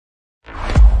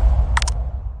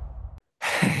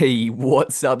Hey,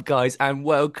 what's up, guys, and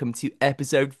welcome to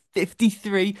episode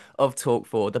 53 of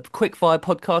Talk4, the quickfire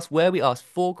podcast where we ask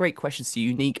four great questions to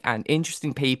unique and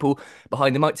interesting people.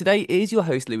 Behind the mic today is your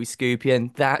host, Louis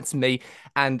Skupien. That's me.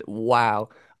 And wow,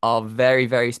 our very,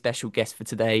 very special guest for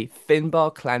today,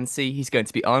 Finbarr Clancy. He's going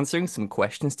to be answering some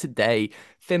questions today.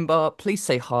 Finbarr, please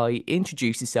say hi,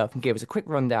 introduce yourself, and give us a quick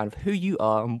rundown of who you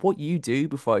are and what you do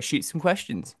before I shoot some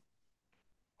questions.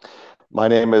 My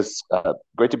name is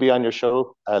great to be on your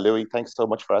show, Louis. Thanks so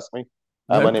much for asking me.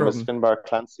 No My name is problem. Finbarr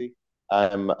Clancy.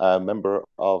 I'm a member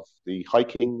of the High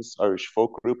Kings Irish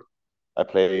folk group. I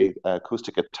play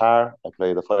acoustic guitar. I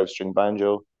play the five-string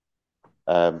banjo.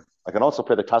 I can also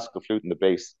play the classical flute and the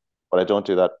bass, but I don't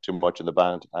do that too much in the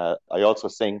band. I also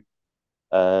sing.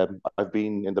 I've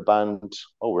been in the band.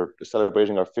 Oh, we're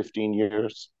celebrating our 15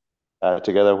 years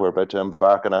together. We're about to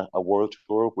embark on a world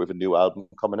tour. We have a new album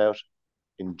coming out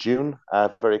in June.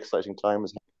 Very exciting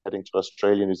times, heading to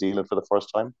Australia, New Zealand for the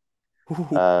first time.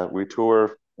 We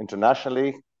tour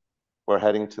internationally. We're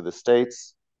heading to the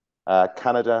States,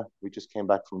 Canada. We just came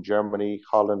back from Germany,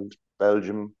 Holland,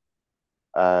 Belgium.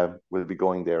 We'll be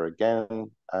going there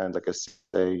again. And like I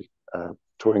say,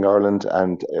 touring Ireland,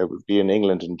 and we'll be in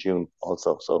England in June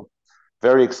also. So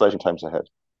very exciting times ahead.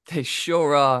 They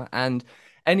sure are. And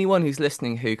anyone who's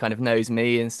listening who kind of knows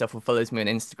me and stuff or follows me on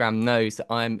Instagram knows that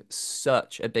I'm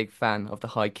such a big fan of the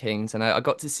High Kings. And I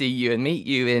got to see you and meet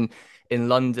you in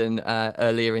London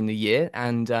earlier in the year.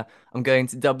 And I'm going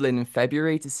to Dublin in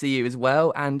February to see you as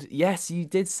well. And yes, you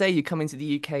did say you come into the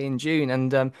UK in June.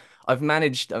 And I've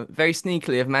managed, very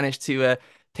sneakily, I've managed to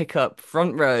pick up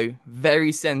front row, very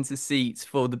centre seats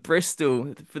for the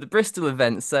Bristol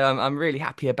event. So I'm really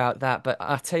happy about that. But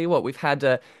I tell you what, we've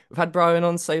had Brian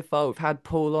on so far, we've had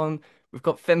Paul on, we've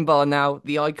got Finbarr now,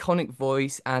 the iconic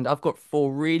voice, and I've got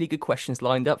four really good questions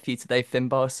lined up for you today,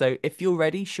 Finbarr. So if you're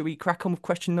ready, shall we crack on with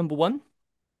question number one?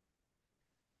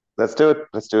 Let's do it.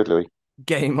 Let's do it, Louis.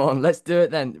 Game on, let's do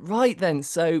it then. Right then,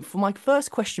 so for my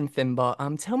first question, Finbar,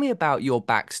 tell me about your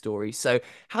backstory. So,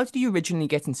 how did you originally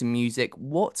get into music?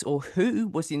 What or who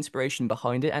was the inspiration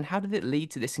behind it, and how did it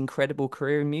lead to this incredible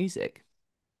career in music?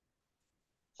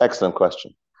 Excellent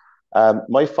question.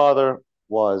 My father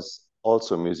was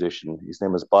also a musician. His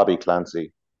name was Bobby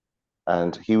Clancy,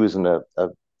 and he was in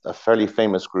a fairly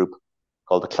famous group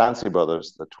called the Clancy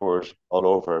Brothers that toured all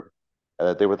over.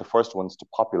 They were the first ones to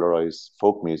popularize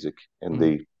folk music in Mm,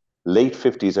 the late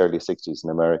 50s, early 60s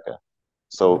in America. right.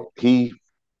 So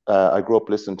I grew up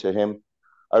listening to him.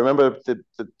 I remember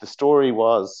the story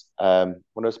was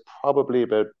when I was probably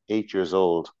about 8 years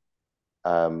old.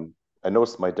 Um, I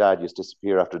noticed my dad used to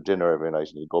disappear after dinner every night,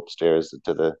 and he'd go upstairs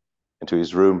into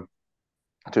his room,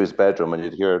 to his bedroom, and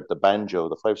you'd hear the banjo,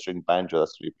 the five-string banjo.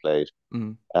 That's what he played.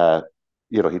 Mm. Uh,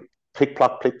 he'd pick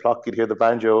plock. You'd hear the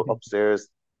banjo upstairs.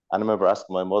 And I remember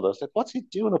asking my mother, I was like, "What's he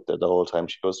doing up there the whole time?"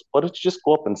 She goes, "Why don't you just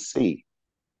go up and see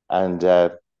and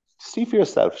see for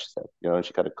yourself?" She said, and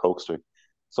she kind of coaxed her.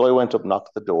 So I went up,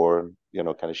 knocked the door,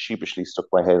 and kind of sheepishly stuck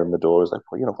my head in the door. I was like,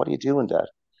 "Well, what are you doing, Dad?"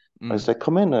 I Mm. was like,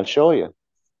 "Come in, I'll show you."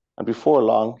 And before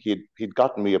long, he'd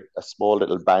gotten me a small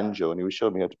little banjo, and he was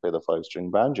showing me how to play the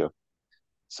five-string banjo. Oh,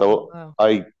 So wow.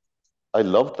 I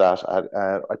loved that.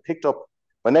 I picked up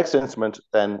my next instrument.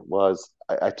 Then was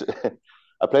I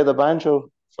played the banjo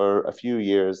for a few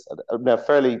years. Now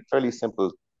fairly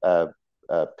simple uh,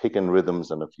 picking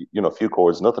rhythms and a few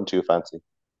chords, nothing too fancy,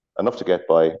 enough to get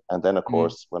by. And then of Mm.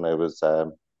 course when I was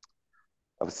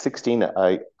 16,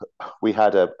 I we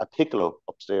had a piccolo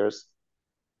upstairs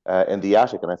in the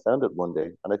attic, and I found it one day,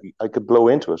 and I could blow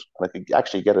into it, and I could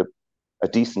actually get a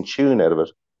decent tune out of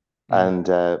it. Mm.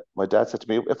 And my dad said to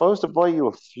me, "If I was to buy you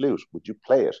a flute, would you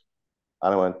play it?"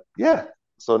 And I went, "Yeah."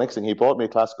 So next thing, he bought me a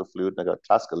classical flute, and I got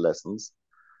classical lessons.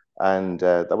 And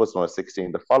that was when I was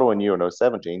 16. The following year, when I was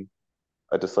 17,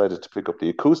 I decided to pick up the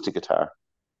acoustic guitar.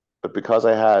 But because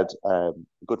I had a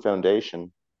good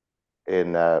foundation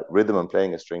in rhythm and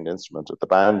playing a stringed instrument at the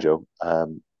banjo,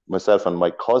 myself and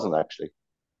my cousin actually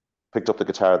picked up the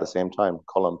guitar at the same time.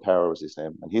 Colin Power was his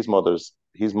name, and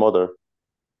his mother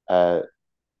uh,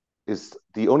 is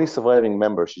the only surviving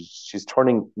member. She's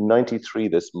turning 93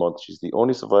 this month. She's the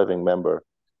only surviving member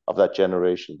of that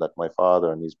generation that my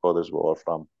father and his brothers were all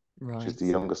from. She's the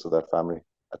Right. youngest of that family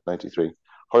at 93.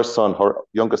 Her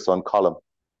youngest son, Colin,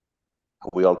 who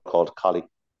we all called Collie,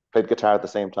 played guitar at the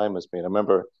same time as me. And I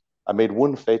remember I made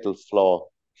one fatal flaw.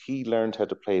 He learned how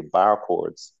to play bar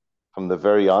chords from the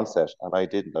very onset, and I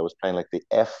didn't. I was playing like the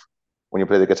F. When you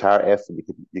play the guitar F, and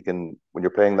you can when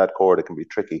you're playing that chord, it can be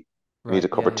tricky. You need Right. to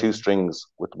Yeah, cover two yeah. strings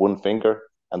with one finger,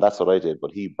 and that's what I did.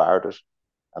 But he barred it,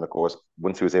 and of course,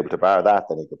 once he was able to bar that,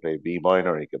 then he could play B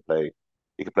minor.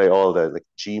 he could play all the like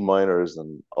G minors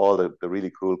and all the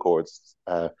really cool chords.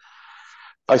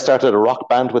 I started a rock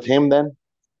band with him then.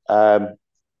 Um,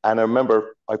 and I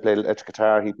remember I played electric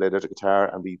guitar, he played electric guitar,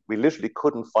 and we literally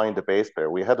couldn't find a bass player.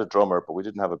 We had a drummer, but we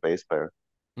didn't have a bass player.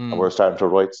 And we Mm. were starting to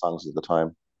write songs at the time.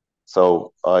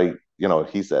 So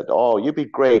he said, "Oh, you'd be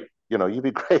great. You'd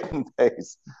be great in bass."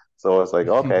 So I was like,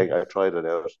 "Okay." I tried it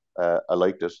out. I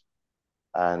liked it,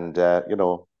 and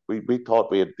we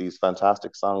thought we had these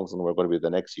fantastic songs, and we are going to be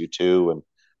the next U2, and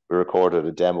we recorded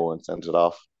a demo and sent it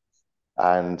off,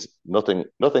 and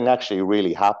nothing actually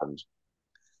really happened.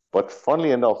 But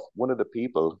funnily enough, one of the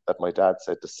people that my dad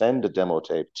said to send the demo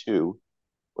tape to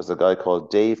was a guy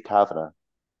called Dave Kavanagh,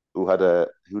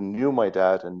 who knew my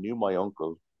dad and knew my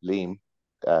uncle Liam.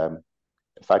 Um,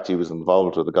 in fact, he was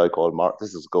involved with a guy called Mark.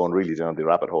 This is going really down the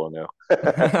rabbit hole now.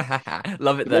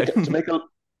 Love it to though. make to make a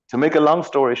to make a long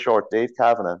story short, Dave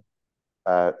Kavanagh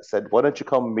said, "Why don't you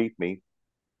come meet me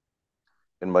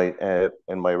in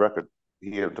my record?"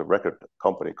 He had a record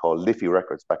company called Liffey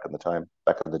Records back in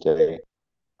the day.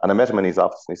 And I met him in his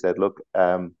office, and he said, "Look,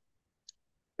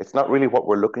 it's not really what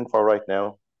we're looking for right now,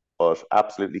 but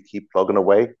absolutely keep plugging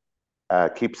away.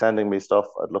 Keep sending me stuff.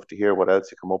 I'd love to hear what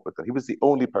else you come up with." And he was the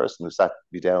only person who sat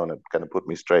me down and kind of put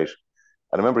me straight.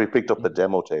 And I remember he picked up the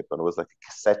demo tape, and it was like a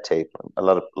cassette tape. And a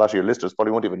lot of your listeners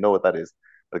probably won't even know what that is,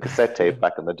 but a cassette tape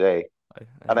back in the day. I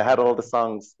And I have had no all the idea.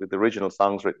 songs, the original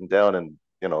songs written down in,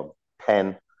 pen.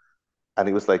 And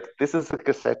he was like, "This is a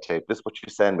cassette tape. This is what you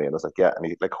send me." And I was like, "Yeah." And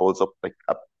he like holds up like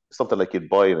something like you'd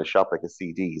buy in a shop, like a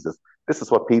CD. He says, "This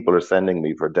is what people are sending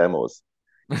me for demos."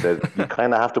 He said, "You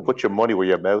kind of have to put your money where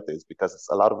your mouth is, because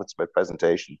a lot of it's about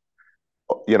presentation.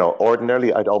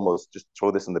 Ordinarily, I'd almost just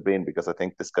throw this in the bin, because I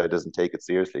think this guy doesn't take it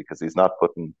seriously, because he's not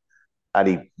putting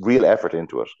any real effort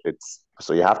into it. It's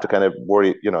so you have to kind of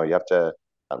worry, you have to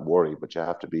not worry, but you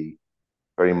have to be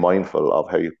very mindful of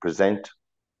how you present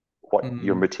what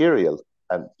your Mm. material,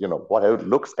 and what how it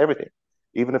looks, everything,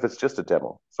 even if it's just a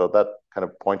demo." So that kind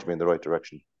of pointed me in the right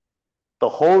direction. The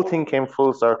whole thing came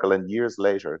full circle, and years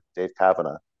later, Dave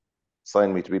Kavanagh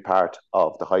signed me to be part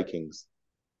of the High Kings.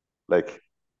 Like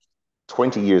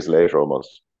 20 years later,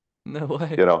 almost, No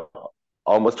way. you know,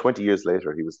 almost 20 years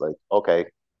later, he was like, "Okay,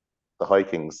 the High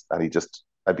Kings," and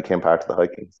I became part of the High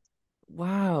Kings.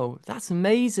 Wow, that's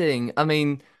amazing. I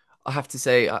mean, I have to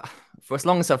say, for as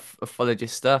long as I've followed your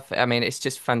stuff, I mean, it's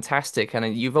just fantastic.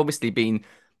 And you've obviously been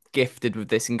gifted with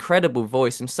this incredible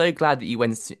voice. I'm so glad that you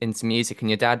went into music and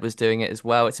your dad was doing it as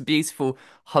well. It's a beautiful,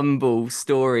 humble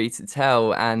story to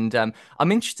tell. And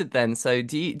I'm interested then. So,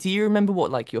 do you remember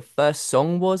what like your first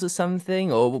song was or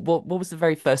something, or what was the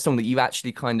very first song that you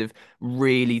actually kind of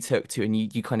really took to and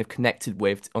you kind of connected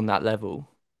with on that level?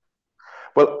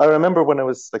 Well, I remember when I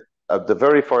was like, the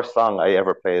very first song I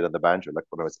ever played on the banjo, like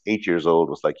when I was 8 years old,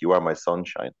 was like "You Are My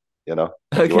Sunshine,"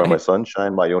 like "You Are My Okay.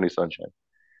 Sunshine, My Only Sunshine."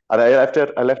 And I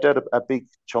left out a big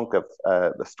chunk of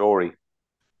the story,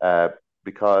 uh,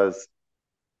 because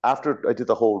after I did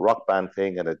the whole rock band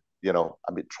thing, and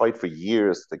I mean, tried for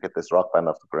years to get this rock band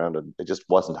off the ground, and it just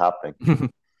wasn't happening.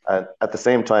 And at the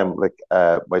same time, like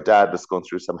my dad was going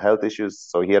through some health issues,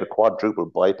 so he had a quadruple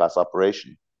bypass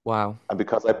operation. Wow. And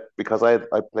because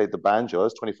I played the banjo, I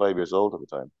was 25 years old at the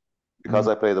time. Because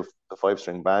Mm. I played the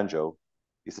five-string banjo,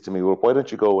 he said to me, "Well, why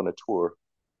don't you go on a tour,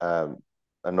 um,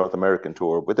 a North American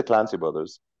tour with the Clancy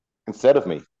Brothers instead of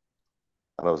me?"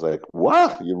 And I was like,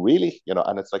 "What? You really?"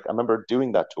 And it's like I remember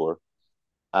doing that tour,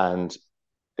 and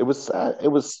it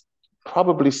was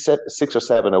probably 6 or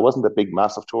 7. It wasn't a big,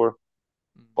 massive tour,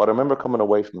 but I remember coming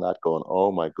away from that going,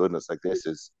 "Oh my goodness, like this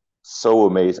is so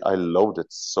amazing. I loved it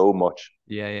so much."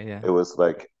 Yeah, yeah, yeah. It was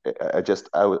like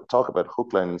I would talk about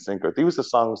hook, line, and sinker. These are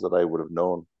songs that I would have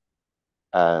known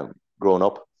growing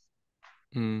up.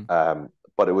 Mm. Um,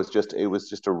 but it was just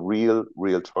a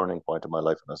real turning point in my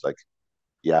life, and I was like,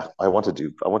 "Yeah, I want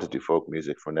to do folk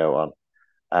music from now on."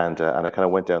 And I kind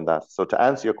of went down that. So to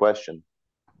answer your question,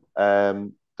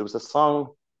 there was a song.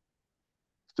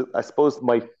 I suppose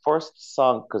my first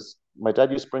song, because my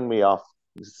dad used to bring me off.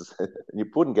 You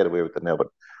wouldn't get away with it now, but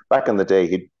back in the day,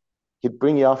 he'd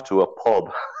bring you off to a pub,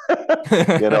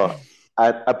 you know,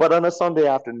 but on a Sunday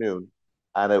afternoon,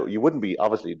 and you wouldn't be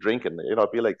obviously drinking,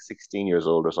 it'd be like 16 years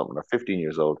old or something, or 15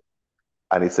 years old,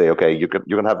 and he'd say, "Okay, you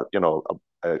can have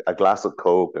a glass of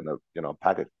Coke and a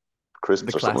pack of The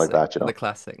crisps or something like classic. that, The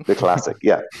classic. the classic,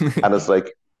 yeah." And it's like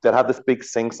they'd have this big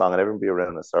sing song, and everyone be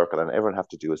around in a circle, and everyone have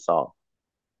to do a song.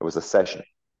 It was a session.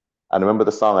 And I remember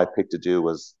the song I picked to do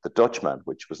was "The Dutchman,"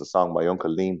 which was a song my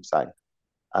uncle Liam sang.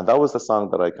 And that was the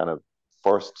song that I kind of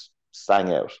first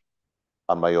sang out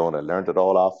on my own. I learned it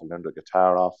all off, I learned the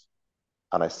guitar off,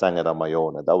 and I sang it on my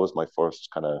own. And that was my first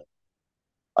kind of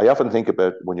I often think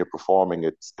about when you're performing,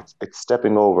 it's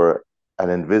stepping over an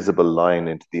invisible line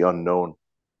into the unknown.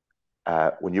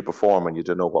 When you perform and you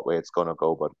don't know what way it's going to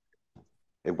go, but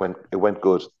it went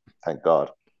good, thank God,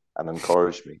 and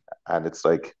encouraged me. And it's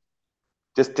like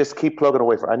just keep plugging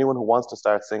away. For anyone who wants to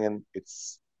start singing,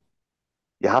 it's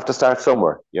you have to start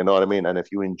somewhere. You know what I mean? And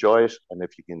if you enjoy it, and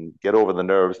if you can get over the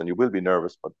nerves, and you will be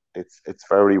nervous, but it's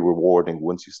very rewarding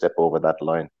once you step over that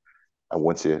line, and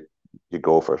once you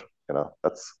go for it.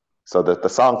 That's so the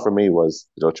song for me was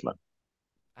The Dutchman.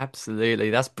 Absolutely,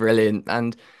 that's brilliant.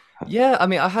 And yeah, I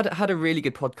mean, I had a really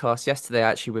good podcast yesterday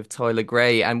actually with Tyler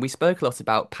Gray, and we spoke a lot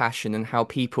about passion and how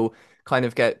people kind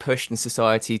of get pushed in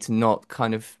society to not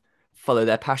kind of follow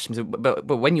their passions. But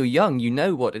when you're young, you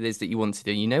know what it is that you want to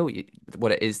do. You know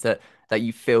what it is that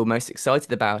you feel most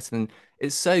excited about, and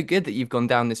it's so good that you've gone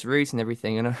down this route and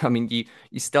everything. And I mean,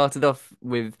 you started off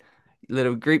with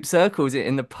little group circles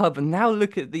in the pub, and now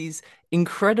look at these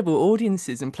incredible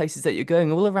audiences and places that you're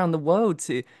going all around the world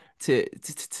to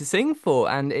sing for,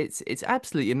 and it's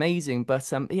absolutely amazing.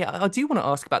 But yeah, I do want to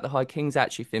ask about the High Kings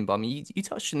actually, Finbar. I mean, you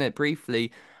touched on it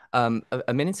briefly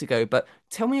a minute ago, but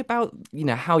tell me about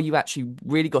how you actually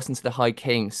really got into the High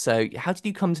Kings. So how did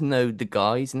you come to know the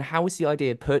guys, and how was the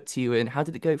idea put to you, and how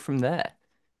did it go from there?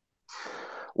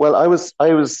 Well, I was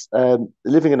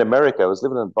living in America. I was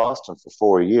living in Boston for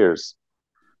 4 years,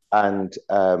 and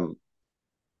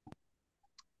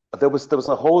there was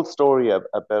a whole story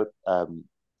about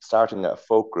starting a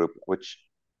folk group. Which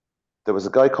there was a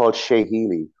guy called Shay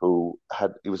Healy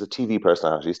he was a TV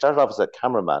personality. He started off as a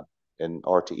cameraman in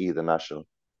RTE, the national.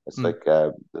 It's Mm, like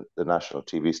the national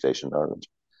TV station in Ireland,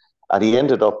 and he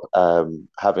ended up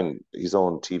having his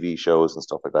own TV shows and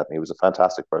stuff like that. And he was a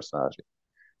fantastic personality.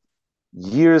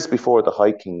 Years before the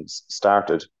Hikings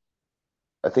started,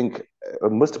 I think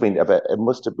it must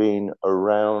have been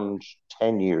around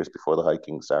 10 years before the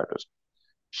Hikings started.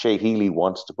 Shay Healy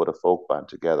wanted to put a folk band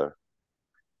together,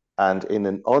 and in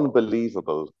an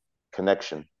unbelievable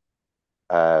connection,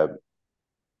 uh,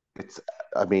 it's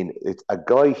it's a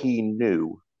guy he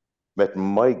knew met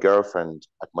my girlfriend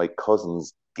at my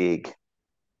cousin's gig,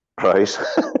 right?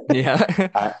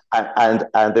 yeah.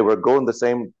 And they were going the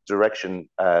same direction.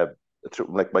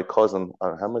 Like my cousin,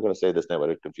 how am I going to say this now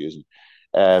without confusing?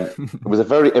 It was a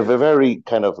very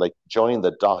kind of like join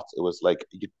the dots. It was like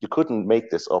you couldn't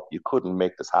make this up. You couldn't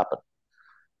make this happen.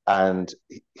 And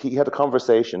he had a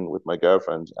conversation with my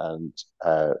girlfriend, and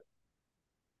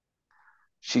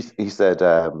he said,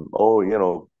 "Oh,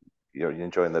 you're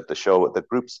enjoying the show." The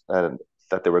groups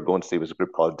that they were going to see was a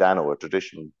group called Dano, a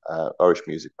traditional Irish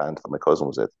music band that my cousin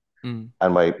was with, Mm,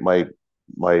 and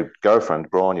my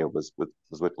girlfriend Grania was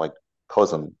with my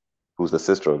cousin, who's the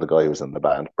sister of the guy who was in the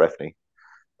band, Breffney,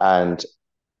 and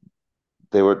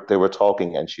they were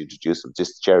talking, and she introduced him to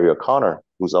Jerry O'Connor,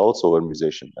 who's also a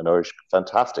musician, an Irish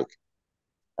fantastic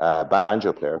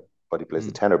banjo player, but he plays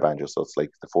the mm, tenor banjo, so it's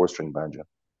like the four-string banjo.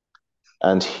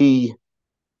 And he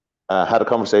had a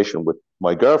conversation with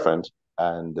my girlfriend,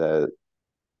 and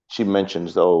she mentioned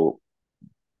though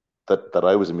that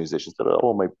I was a musician. Said,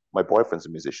 "Oh, my boyfriend's a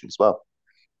musician as well."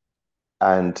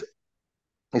 And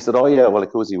he said, "Oh yeah, well,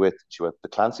 like who's he with?" She went, "The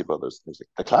Clancy Brothers." And he was like,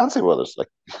 "The Clancy Brothers,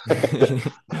 like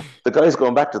the guy's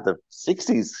going back to the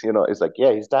 '60s." He's like,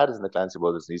 "Yeah, his dad is in the Clancy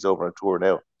Brothers, and he's over on tour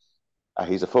now.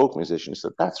 He's a folk musician." He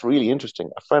said, "That's really interesting.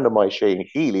 A friend of mine, Shane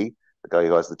Healy, the guy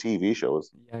who has the TV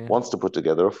shows, yeah, yeah. wants to put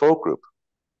together a folk group."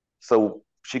 So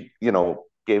she,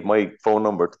 gave my phone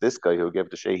number to this guy who gave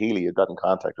it to Shay Healy, who got in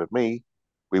contact with me.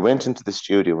 We went into the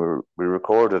studio. We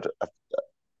recorded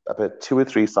about two or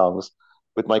three songs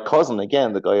with my cousin,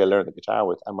 again, the guy I learned the guitar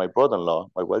with, and my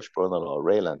brother-in-law, my Welsh brother-in-law,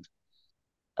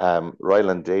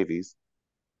 Ryland Davies.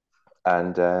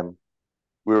 And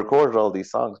we recorded all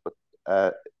these songs, but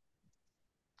uh,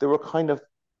 they were kind of,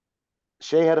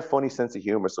 Shay had a funny sense of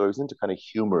humor, so I was into kind of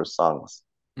humorous songs.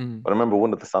 Mm. But I remember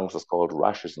one of the songs was called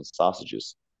Rashers and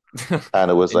Sausages. And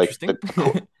it was like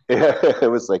Interesting. yeah, it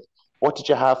was like, what did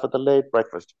you have for the late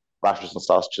breakfast? Rashers and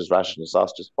sausages, rashers and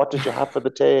sausages. What did you have for the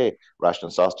tea? Rashers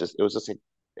and sausages. It was just like,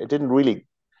 it didn't really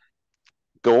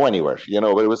go anywhere,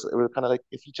 but it was kind of like,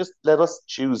 if you just let us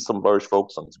choose some Irish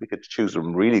folk songs, we could choose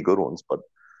some really good ones. But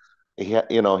he had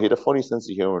a funny sense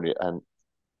of humor, and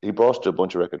he brought it to a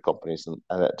bunch of record companies,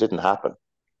 and it didn't happen.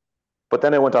 But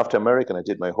then I went off to America, and I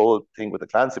did my whole thing with the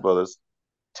Clancy Brothers.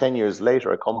 10 years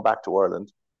later, I come back to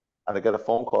Ireland, and I get a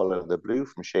phone call out of the blue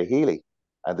from Shay Healy.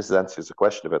 And this answers a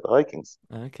question about the Hikings.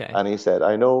 Okay. And he said,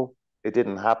 "I know it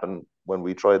didn't happen when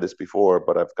we tried this before,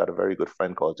 but I've got a very good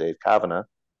friend called Dave Kavanagh,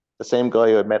 the same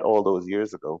guy I met all those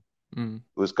years ago, Mm,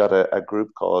 who's got a group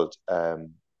called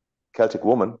Celtic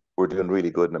Woman, who are doing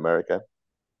really good in America.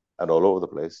 and all over the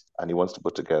place, and he wants to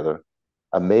put together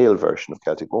a male version of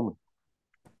Celtic Woman.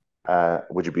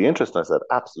 Would you be interested? I said,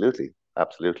 absolutely,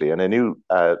 absolutely. And I knew,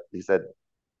 he said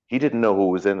he didn't know who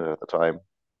was in it at the time.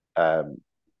 Um,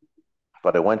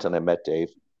 but I went and I met Dave,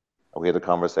 and we had a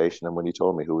conversation. And when he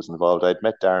told me who was involved, I'd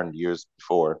met Darren years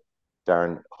before.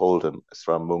 Darren Holden is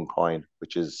from Mooncoin,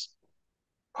 which is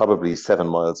probably 7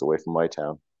 miles away from my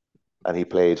town. And he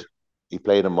played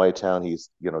in my town. He's,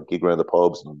 gig around the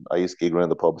pubs, and I used to gig around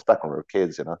the pubs back when we were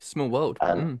kids. Small world.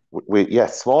 And Mm. yeah,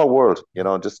 small world,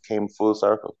 just came full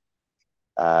circle.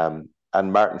 And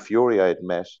Martin Fury I had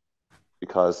met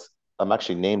because I'm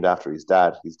actually named after his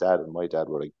dad. His dad and my dad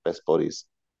were like best buddies,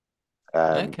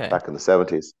 Okay. back in the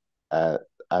 70s.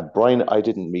 And Brian, I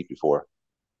didn't meet before,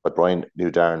 but Brian knew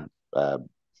Darren,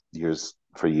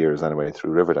 for years anyway,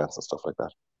 through Riverdance and stuff like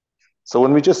that. So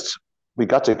when we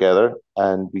got together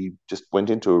and we just went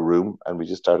into a room and we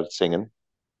just started singing,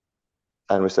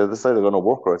 and we said, this is either going to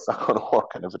work or it's not going to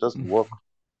work. And if it doesn't work,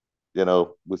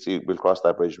 we'll see, we'll cross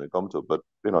that bridge when we come to it. But,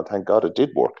 thank God it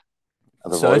did work.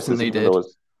 And the voices, Certainly even did. though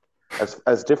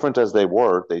as different as they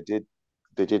were, they did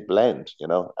blend,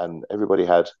 and everybody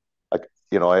had, like,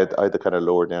 I had the kind of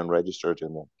lower down registered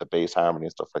in the bass harmony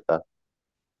and stuff like that.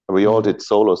 And we all Mm. did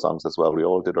solo songs as well. We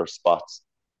all did our spots,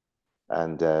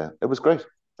 and it was great.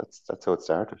 That's how it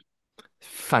started.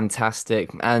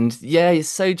 Fantastic. And yeah, it's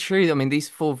so true. I mean, these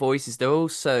four voices, they're all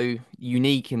so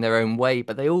unique in their own way,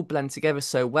 but they all blend together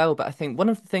so well. But I think one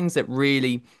of the things that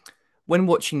really, when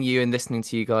watching you and listening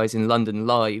to you guys in London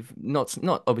live, not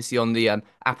obviously on the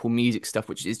Apple Music stuff,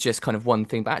 which is just kind of one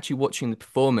thing, but actually watching the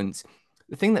performance,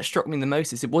 the thing that struck me the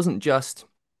most is it wasn't just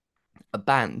a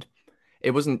band.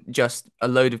 It wasn't just a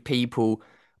load of people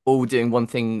all doing one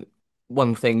thing,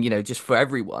 just for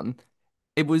everyone.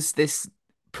 It was this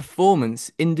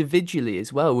performance individually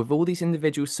as well, with all these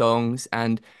individual songs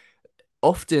and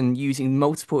often using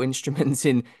multiple instruments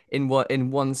in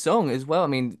one song as well. I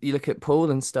mean, you look at Paul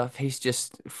and stuff, he's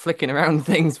just flicking around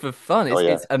things for fun. Oh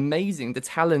yeah. It's amazing. The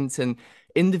talent and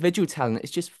individual talent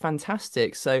is just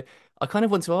fantastic. So I kind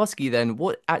of want to ask you then,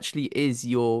 what actually is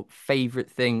your favorite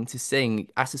thing to sing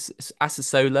as a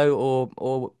solo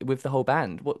or with the whole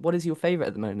band? What is your favorite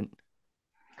at the moment?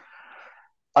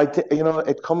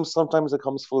 Sometimes it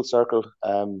comes full circle.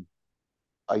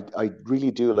 I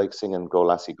really do like singing "Go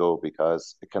Lassie Go"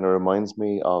 because it kind of reminds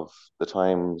me of the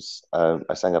times,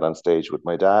 I sang it on stage with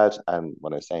my dad, and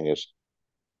when I sang it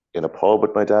in a pub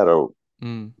with my dad or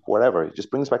Mm, whatever. It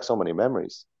just brings back so many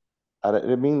memories, and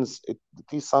it means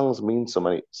these songs mean so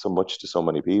much to so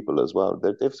many people as well.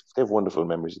 They've wonderful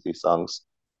memories of these songs,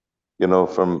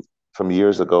 from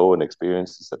years ago and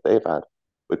experiences that they've had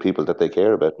with people that they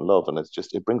care about and love, and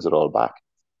it brings it all back.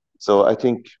 So I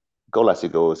think "Go Lassie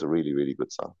Go" is a really really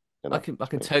good song, I to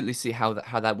can me. totally see how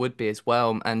that would be as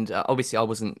well. And obviously, I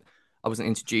wasn't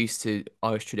introduced to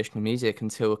Irish traditional music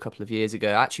until a couple of years ago.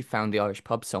 I actually found the Irish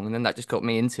pub song, and then that just got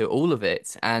me into all of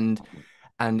it. And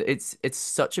it's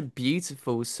such a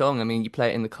beautiful song. I mean, you play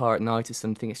it in the car at night or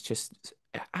something. It's just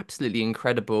absolutely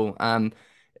incredible.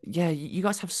 Yeah, you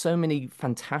guys have so many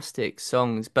fantastic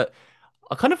songs, but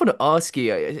I kind of want to ask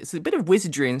you, it's a bit of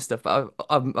wizardry and stuff, but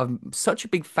I'm such a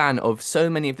big fan of so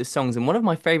many of the songs, and one of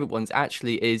my favorite ones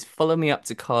actually is Follow Me Up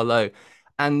to Carlo,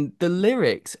 and the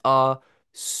lyrics are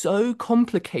so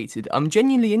complicated. I'm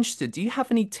genuinely interested. Do you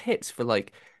have any tips for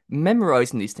like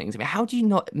memorizing these things? I mean, how do you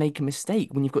not make a mistake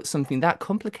when you've got something that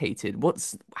complicated?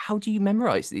 How do you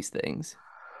memorize these things?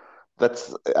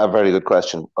 That's a very good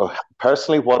question.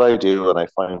 Personally, what I do and I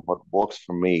find what works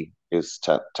for me is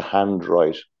to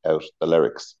handwrite out the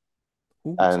lyrics.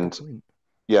 Oh, that's a good And point.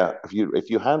 yeah, if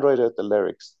you handwrite out the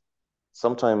lyrics,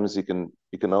 sometimes you can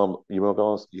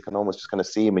almost just kind of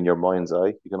see them in your mind's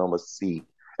eye. You can almost see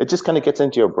it. Just kind of gets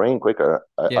into your brain quicker.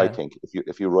 I Yeah. think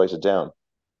if you write it down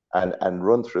and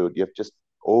run through it, you have just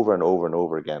over and over and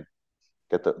over again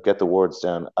get the words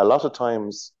down. A lot of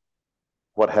times,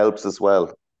 what helps as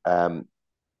well, um,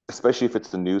 especially if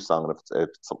it's a new song, if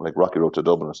it's something like Rocky Road to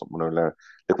Dublin or something, or learn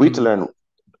like we had to Mm, learn.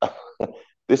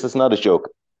 This is not a joke.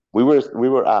 We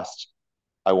were asked,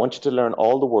 I want you to learn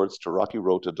all the words to Rocky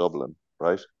Road to Dublin,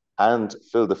 right? And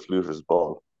Fill the Fluter's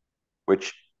Ball,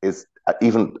 which is,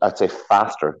 even, I'd say,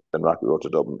 faster than Rocky Road to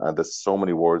Dublin. And there's so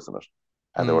many words in it.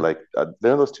 And they were mm. like,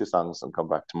 learn those two songs and come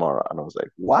back tomorrow. And I was like,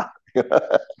 what?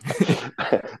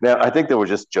 Now, I think they were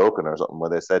just joking or something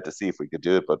when they said to see if we could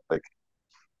do it. But like,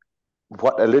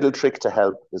 what a little trick to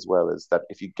help as well is that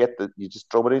if you just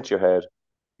drum it into your head.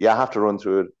 You have to run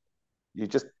through it. You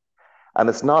just, and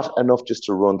it's not enough just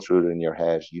to run through it in your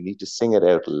head. You need to sing it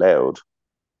out loud.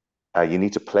 You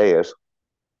need to play it,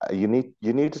 you need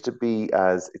it to be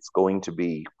as it's going to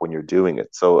be when you're doing it.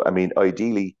 So I mean,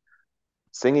 ideally,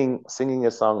 singing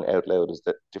a song out loud is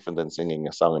different than singing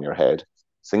a song in your head.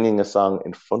 Singing a song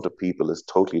in front of people is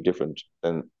totally different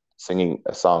than singing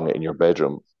a song in your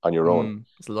bedroom on your own.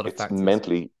 There's a lot of It's factors.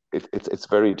 mentally it's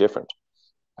very different.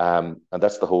 And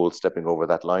that's the whole stepping over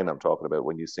that line I'm talking about.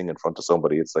 When you sing in front of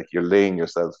somebody, it's like you're laying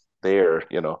yourself there,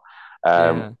 you know.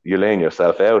 Yeah. You're laying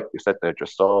yourself out, you're sitting at your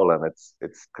stall, and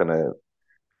it's kind of,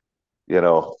 you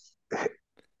know,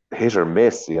 hit or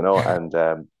miss, you know. And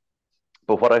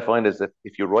but what I find is that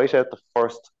if you write out the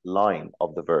first line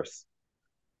of the verse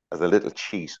as a little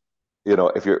cheat, you know,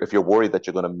 if you're worried that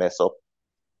you're going to mess up,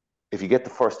 if you do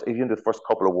the first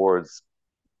couple of words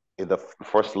in the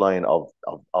first line of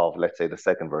let's say the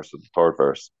second verse or the third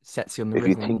verse, Sets you on the if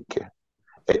you rhythm. think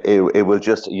it will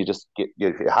just you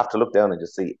have to look down and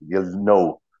just see, you'll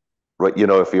know, right, you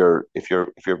know, if you're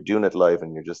doing it live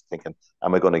and you're just thinking,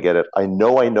 am I going to get it? I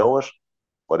know it,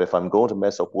 but if I'm going to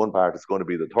mess up one part, it's going to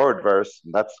be the third verse,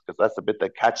 and that's because that's the bit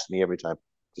that catches me every time.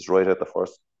 Just write out the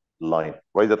first line,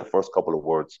 write out the first couple of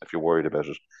words if you're worried about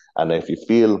it, and if you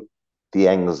feel the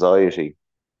anxiety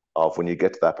of when you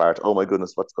get to that part, oh my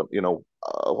goodness, what's going,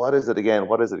 what is it again?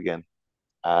 What is it again?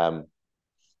 Um,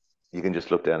 you can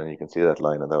just look down and you can see that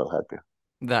line, and that will help you.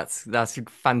 That's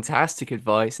fantastic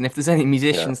advice. And if there's any Yeah.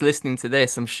 musicians listening to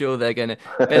this, I'm sure they're going to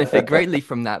benefit greatly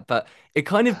from that. But it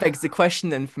kind of begs the question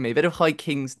then for me, a bit of High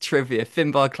Kings trivia,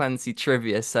 Finbarr Clancy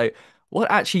trivia. So,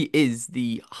 what actually is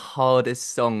the hardest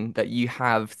song that you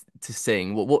have to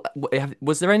sing?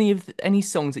 Was there any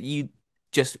songs that you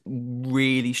just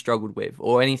really struggled with,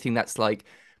 or anything that's like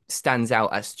stands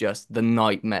out as just the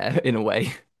nightmare in a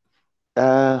way?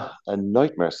 A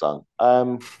nightmare song.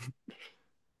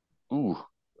 Ooh,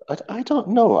 I don't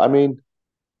know. I mean,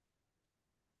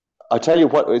 I tell you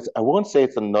what, I won't say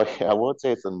it's a night. I won't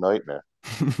say it's a nightmare,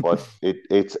 but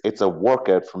it's a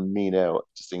workout for me now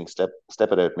to sing Step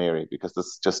It Out, Mary, because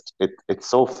this just it's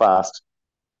so fast,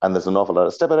 and there's an awful lot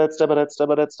of step it out, step it out, step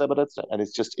it out, step it out, and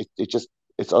it's just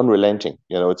it's unrelenting.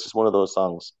 You know, it's just one of those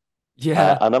songs.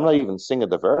 Yeah, And I'm not even singing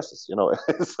the verses. You know,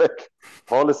 it's like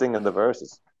Paul is singing the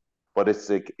verses, but it's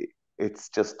like it's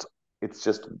just it's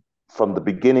just from the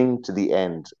beginning to the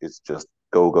end, it's just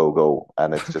go go go,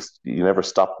 and it's just you never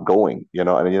stop going, you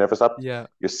know, and you never stop. yeah,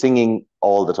 You're singing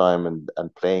all the time and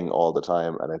playing all the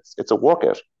time, and it's a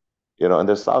workout, you know. And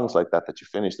there's songs like that that you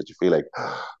finish that you feel like,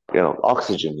 you know,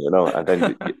 oxygen, you know. And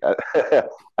then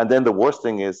and then the worst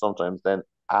thing is sometimes then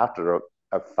after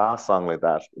a fast song like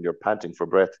that, when you're panting for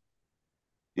breath,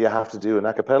 you have to do an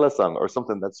a cappella song or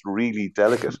something that's really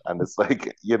delicate. And it's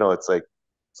like, you know, it's like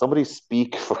somebody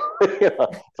speak for,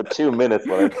 for 2 minutes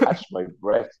while I catch my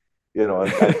breath, you know,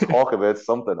 and talk about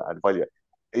something. And while you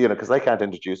know, because I can't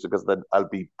introduce it because then I'll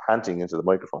be panting into the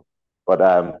microphone. But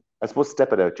I suppose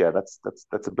Step It Out, yeah, that's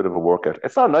a bit of a workout.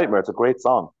 It's not a nightmare. It's a great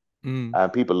song, Mm.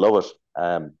 and people love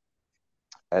it.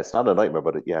 It's not a nightmare,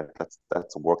 but yeah,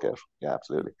 that's a workout. Yeah,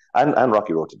 absolutely. And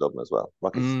Rocky Road to Dublin as well.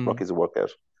 Mm. Rocky's a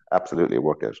workout. Absolutely a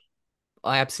workout.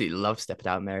 I absolutely love Step It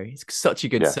Out, Mary. It's such a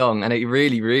good Yeah. song, and it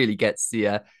really, really gets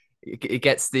it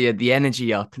gets the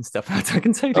energy up and stuff. I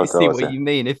can Oh, totally it see does, what yeah. you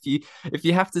mean. If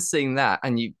you have to sing that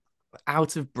and you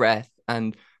out of breath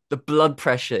and the blood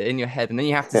pressure in your head, and then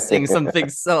you have to sing something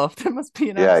soft, it must be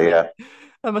an Yeah, absolute yeah.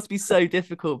 that must be so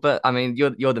difficult. But I mean,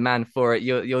 you're the man for it.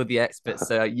 You're the expert,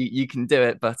 so you can do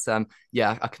it. But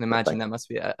yeah, I can imagine Thank that you. must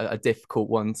be a difficult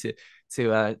one to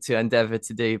endeavor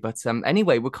to do. But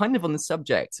anyway, we're kind of on the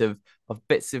subject of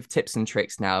bits of tips and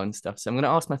tricks now and stuff. So I'm going to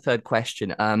ask my third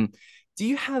question. Do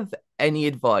you have any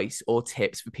advice or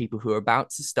tips for people who are about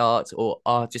to start or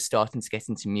are just starting to get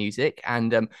into music?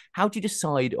 And how do you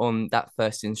decide on that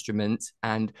first instrument?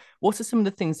 And what are some of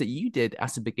the things that you did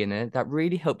as a beginner that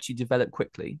really helped you develop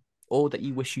quickly, or that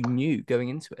you wish you knew going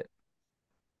into it?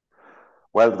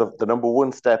 Well, the number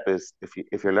one step is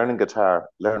if you're learning guitar,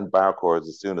 learn bar chords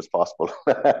as soon as possible.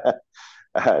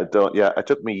 Don't yeah. It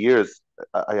took me years.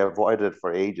 I avoided it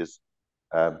for ages.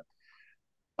 Um,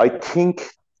 I think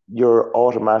you're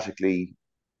automatically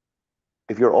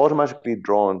if you're automatically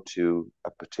drawn to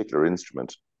a particular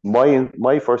instrument.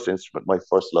 My first instrument, my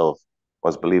first love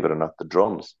was, believe it or not, the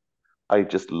drums. I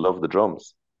just love the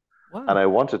drums, and Wow. I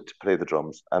wanted to play the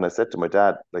drums. And I said to my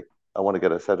dad, like, I want to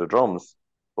get a set of drums.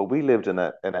 But we lived in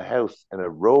a house in a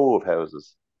row of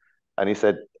houses, and he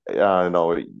said,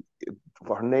 no,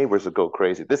 our neighbors would go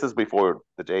crazy. This is before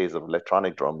the days of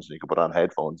electronic drums, and you could put on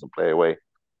headphones and play away,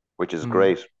 which is Mm,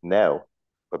 great now.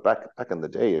 But back in the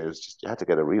day, it was just you had to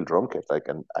get a real drum kit, like,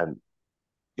 and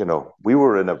you know, we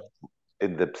were in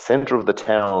the center of the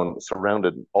town,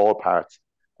 surrounded in all parts.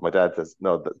 My dad says,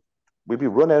 no, we'd be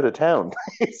run out of town.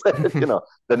 He said,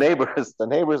 the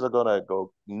neighbors are gonna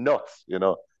go nuts.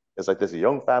 It's like there's a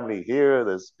young family here.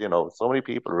 There's so many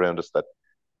people around us that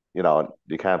you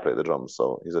can't play the drums.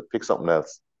 So he said, pick something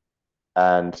else.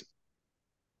 And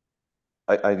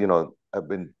I've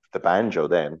been the banjo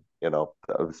then. It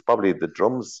was probably the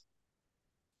drums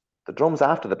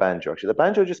after the banjo. Actually, the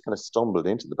banjo just kind of stumbled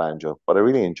into the banjo, but I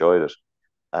really enjoyed it.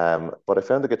 But I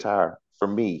found the guitar for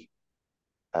me,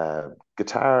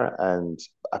 guitar and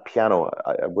a piano.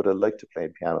 I would have liked to play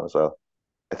piano as well.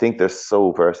 I think they're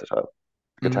so versatile.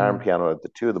 Guitar and Mm, piano are the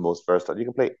two of the most versatile. You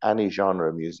can play any genre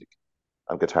of music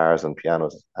on guitars and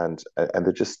pianos, and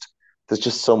there's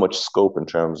just so much scope in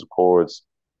terms of chords,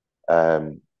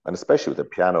 and especially with the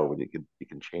piano, when you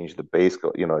can change the bass.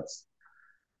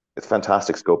 It's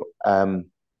fantastic scope.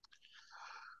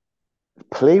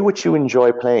 Play what you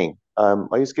enjoy playing.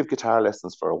 I used to give guitar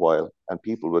lessons for a while, and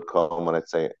people would come and I'd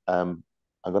say, I'm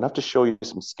going to have to show you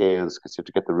some scales because you have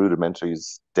to get the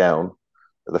rudimentaries down,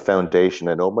 the foundation.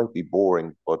 I know it might be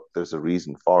boring, but there's a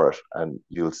reason for it, and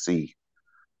you'll see.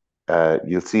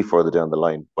 You'll see further down the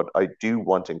line. But I do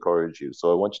want to encourage you.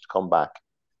 So I want you to come back,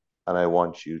 and I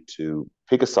want you to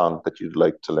pick a song that you'd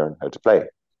like to learn how to play,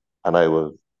 and I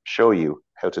will show you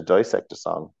how to dissect a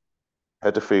song,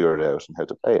 how to figure it out, and how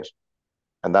to play it.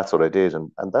 And that's what I did,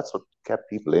 and that's what kept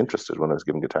people interested when I was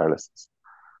giving guitar lessons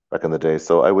back in the day.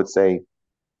 So I would say,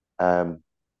 um,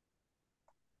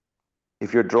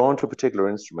 if you're drawn to a particular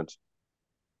instrument,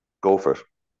 go for it.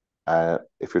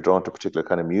 If you're drawn to a particular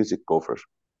kind of music, go for it.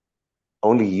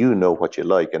 Only you know what you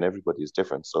like, and everybody is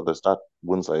different. So there's not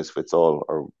one size fits all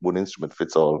or one instrument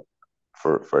fits all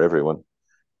for everyone.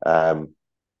 Um,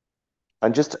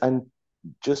 and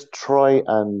just try,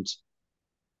 and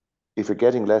if you're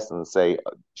getting lessons, say,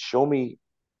 show me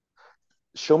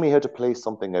how to play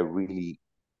something I really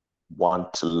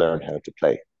want to learn how to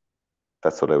play.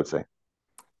 That's what I would say.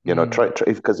 mm, Try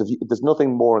because if there's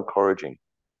nothing more encouraging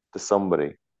to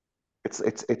somebody.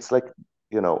 It's like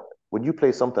when you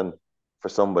play something for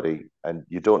somebody and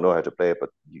you don't know how to play it, but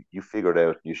you figure it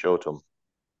out and you show it to them.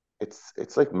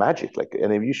 It's like magic. Like,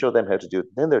 and if you show them how to do it,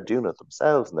 then they're doing it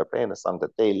themselves and they're playing a song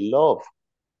that they love.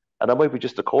 And that might be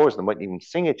just a chorus, and they mightn't even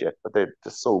sing it yet, but they're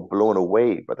just so blown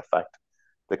away by the fact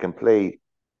they can play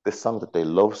this song that they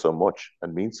love so much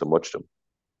and means so much to them.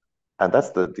 And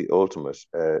that's the ultimate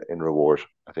in reward,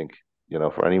 I think,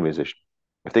 for any musician.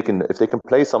 If they can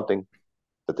play something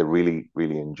that they really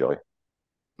really enjoy,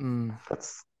 mm.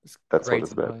 that's It's that's what great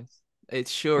it's about. advice. It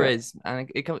sure Yeah. is, and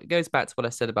it goes back to what I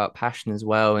said about passion as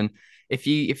well. And if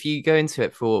you go into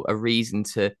it for a reason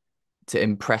to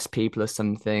impress people or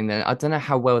something, then I don't know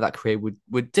how well that career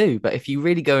would do. But if you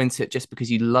really go into it just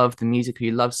because you love the music or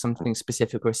you love something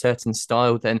specific or a certain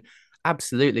style, then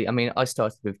absolutely. I mean, I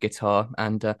started with guitar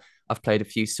and I've played a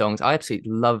few songs. I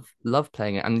absolutely love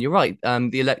playing it. And you're right,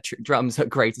 the electric drums are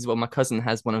great as well. My cousin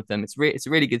has one of them. It's a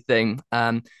really good thing.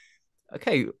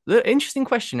 Okay, interesting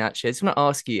question actually. I just want to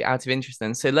ask you out of interest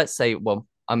then. So let's say, well,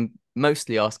 I'm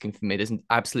mostly asking for me. There's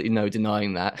absolutely no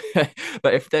denying that.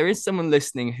 But if there is someone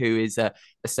listening who is, let's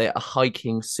say, a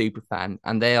hiking super fan,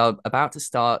 and they are about to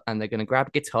start, and they're going to grab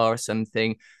a guitar or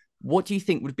something, what do you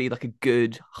think would be like a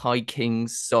good hiking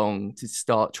song to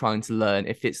start trying to learn?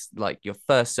 If it's like your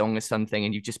first song or something,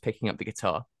 and you're just picking up the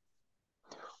guitar.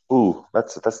 Ooh,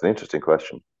 that's an interesting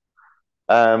question.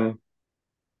 Um,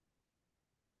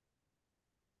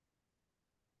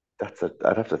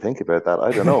 I'd have to think about that.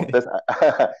 I don't know.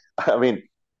 I mean,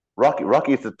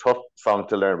 Rocky is a tough song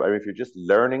to learn. But I mean, if you're just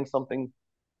learning something,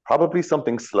 probably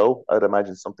something slow. I'd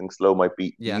imagine something slow might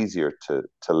be Yeah. easier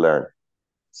to learn.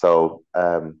 So,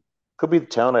 could be the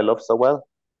town I love so well.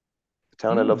 The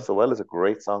town I love Mm, so well is a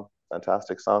great song,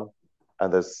 fantastic song,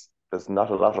 and there's not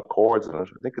a lot of chords in it.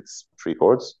 I think it's three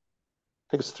chords.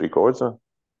 I think it's three chords,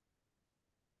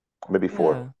 maybe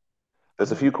four. yeah.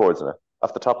 There's a few chords in it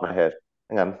off the top of my head.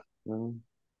 Hang on.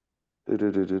 Do,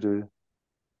 do, do, do, do.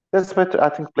 There's about, I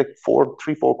think, like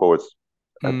three, four chords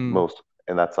at Mm, most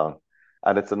in that song,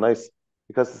 and it's a nice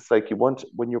because it's like you want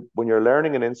when you're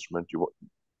learning an instrument,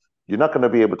 you're not going to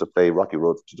be able to play Rocky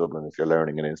Road to Dublin if you're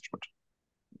learning an instrument.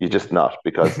 You're yeah. just not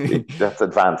because that's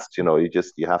advanced.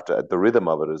 You have to the rhythm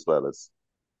of it as well as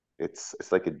it's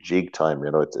like a jig time.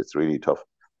 It's really tough.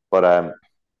 But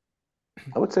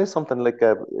I would say something like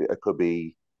it could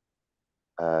be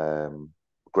um,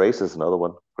 Grace is another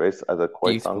one. Grace as a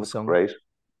quiet song Beautiful is song. great.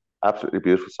 Absolutely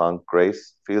beautiful song.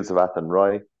 Grace, Fields of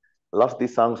Athenry. A lot of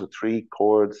these songs with three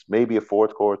chords, maybe a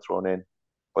fourth chord thrown in,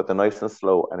 but they're nice and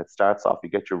slow. And it starts off, you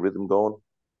get your rhythm going.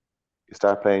 You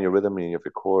start playing your rhythm and you have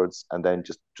your chords, and then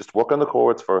just work on the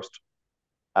chords first,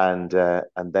 and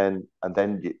then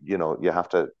you have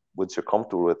to. once you're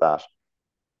comfortable with that,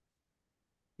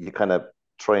 you kind of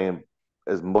try and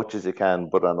as much as you can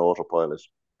put on autopilot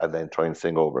and then try and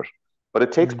sing over it. But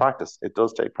it takes Mm. practice. It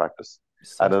does take practice. It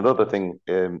And certainly another does. thing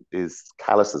is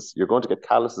calluses. You're going to get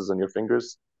calluses on your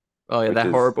fingers, Oh yeah, which they're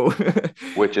is horrible.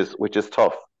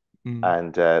 tough. Mm.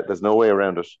 And there's no way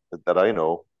around it that I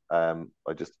know.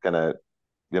 I just kind of,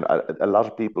 a lot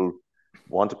of people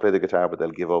want to play the guitar, but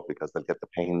they'll give up because they'll get the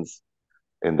pains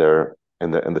in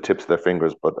the tips of their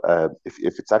fingers. But if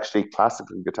it's actually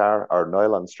classical guitar or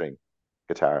nylon string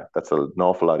guitar, that's an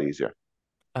awful lot easier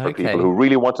for people Okay. who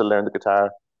really want to learn the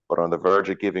guitar but are on the verge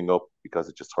of giving up because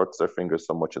it just hurts their fingers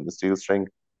so much in the steel string.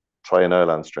 Try a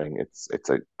nylon string. It's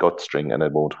a gut string and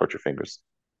it won't hurt your fingers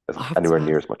I have to, anywhere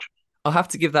near as much. I'll have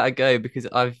to give that a go because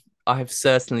I have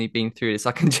certainly been through this.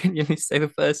 I can genuinely say the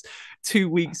first 2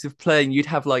 weeks of playing, you'd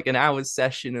have like an hour's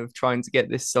session of trying to get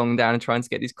this song down and trying to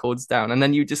get these chords down, and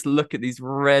then you just look at these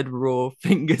red raw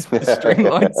fingers with the string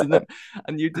lines in them,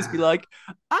 and you'd just be like,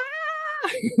 ah.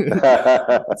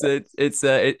 So it's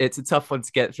a tough one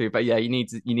to get through, but yeah, you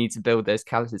need to build those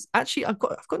calluses. Actually, I've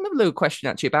got another little question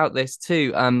actually about this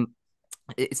too.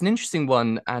 It's an interesting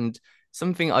one and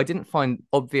something I didn't find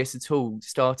obvious at all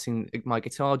starting my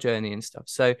guitar journey and stuff.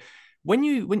 So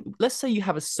when let's say you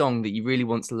have a song that you really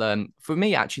want to learn, for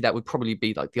me actually that would probably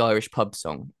be like the Irish pub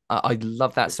song. I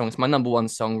love that song. It's my number one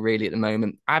song really at the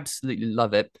moment. Absolutely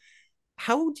love it.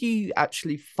 How do you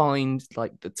actually find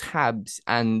like the tabs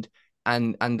and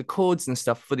the chords and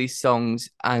stuff for these songs?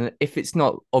 And if it's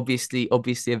not obviously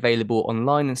available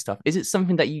online and stuff, is it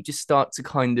something that you just start to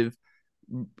kind of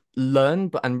learn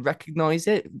but and recognize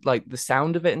it, like the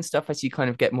sound of it and stuff, as you kind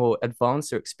of get more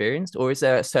advanced or experienced? Or is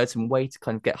there a certain way to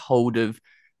kind of get hold of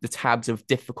the tabs of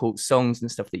difficult songs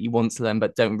and stuff that you want to learn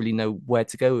but don't really know where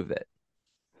to go with it?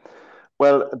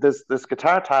 Well, there's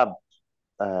guitar tab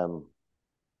um,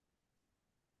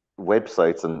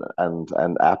 websites and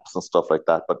apps and stuff like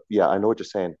that. But yeah, I know what you're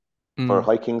saying. For Mm.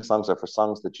 hiking songs or for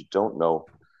songs that you don't know,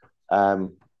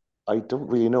 um, I don't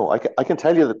really know. I can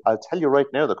tell you that I'll tell you right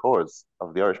now the chords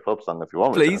of the Irish pub song if you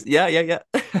want me to. Please, yeah, yeah,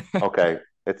 yeah. Okay,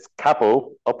 it's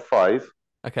capo up five.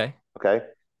 Okay. Okay,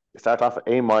 you start off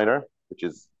A minor, which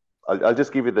is I'll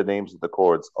just give you the names of the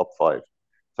chords up five.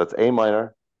 So it's A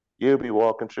minor. You'll be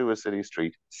walking through a city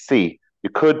street. C. You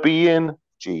could be in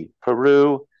G.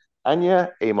 Peru. And yeah,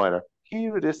 A minor.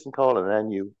 Hear a distant call and then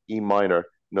you E minor.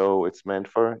 No, it's meant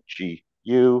for G.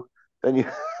 You. Then you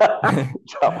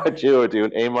drop what you are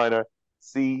doing. A minor,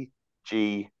 C,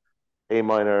 G, A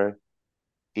minor,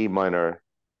 E minor,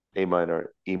 A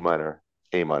minor, E minor,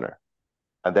 A minor.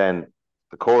 And then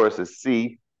the chorus is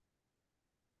C.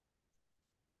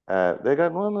 They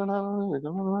got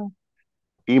one,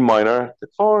 E minor.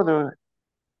 For the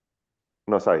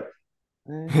no, sorry.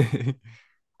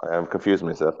 I'm confusing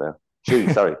myself now. G,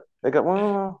 sorry. They got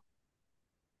one.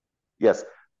 Yes,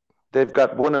 they've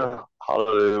got one of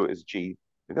Hallelujah is G.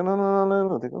 They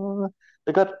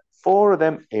got four of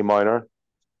them A minor,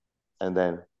 and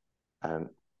then and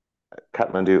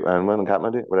Kathmandu and one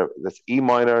Kathmandu, whatever. That's E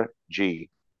minor G.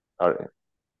 Or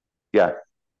yeah,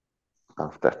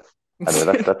 oh, that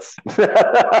anyway. That's.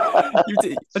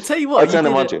 I tell you I'll what, send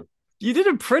them on to you did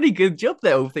a pretty good job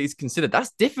there, all things considered.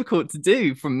 That's difficult to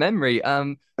do from memory.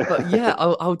 But yeah,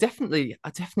 you. I'll definitely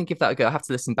give that a go. I have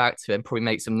to listen back to it and probably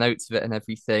make some notes of it and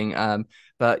everything.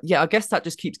 But yeah, I guess that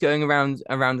just keeps going around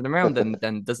and around, and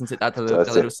then doesn't it? That That's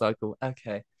little it. cycle.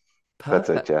 Okay, That's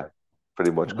it. perfect. Yeah, pretty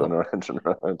much going Well, around and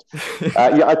around.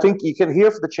 Yeah, I think you can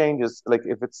hear for the changes. Like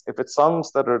if it's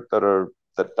songs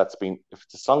that's been if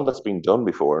it's a song that's been done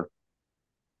before,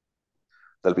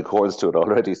 there'll be chords to it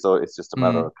already. So it's just a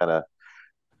matter mm, of kind of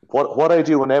what I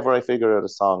do whenever I figure out a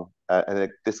song.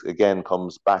 This again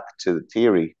comes back to the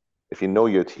theory. If you know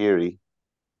your theory,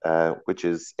 which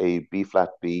is a B flat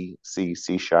B C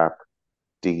C sharp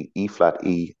D E flat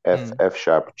E F mm, F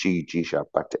sharp G G sharp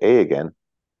back to A again.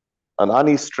 On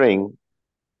any string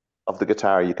of the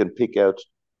guitar, you can pick out,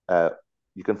 uh,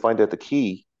 you can find out the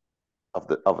key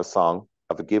of a song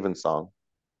of a given song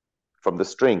from the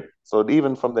string. So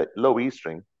even from the low E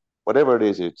string, whatever it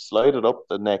is, you slide it up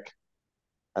the neck,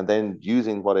 and then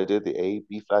using what I did, the A,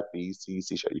 B flat, B, C,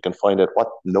 C sharp, you can find out what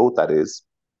note that is,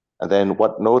 and then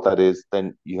what note that is.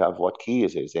 Then you have what key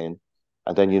it is in,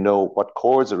 and then you know what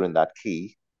chords are in that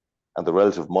key and the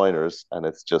relative minors, and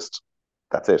it's just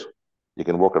that's it. You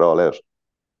can work it all out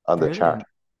on the chart. brilliant.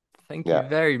 Thank you Yeah,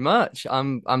 very much.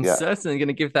 I'm yeah. certainly going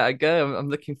to give that a go. I'm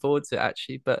looking forward to it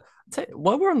actually. But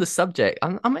while we're on the subject,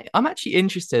 I'm actually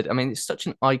interested. I mean, it's such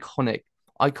an iconic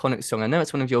song. I know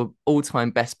it's one of your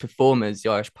all-time best performers,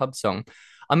 the Irish pub song.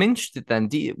 I'm interested then.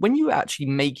 When you were actually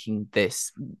making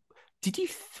this, did you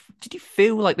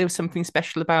feel like there was something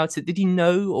special about it? Did you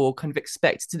know or kind of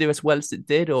expect to do as well as it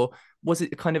did, or was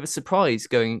it kind of a surprise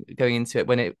going into it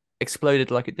when it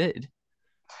exploded like it did?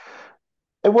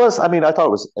 It was. I mean, I thought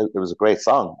it was a great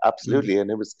song, Mm, absolutely, and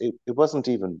it wasn't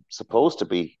even supposed to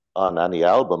be on any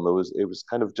album. It was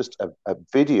kind of just a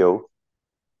video,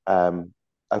 um,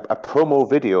 a promo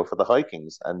video for the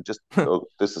Hikings, and just oh,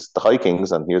 this is the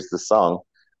Hikings, and here's the song,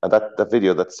 and that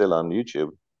video that's still on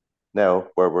YouTube now,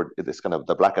 where we're this kind of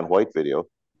the black and white video,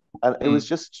 and it was mm,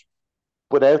 just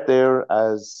put out there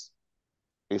as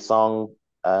a song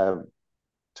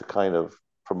to kind of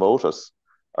promote us,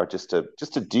 or just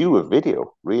to do a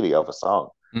video really of a song.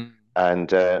 mm,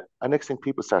 And next thing,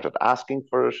 people started asking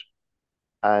for it,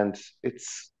 and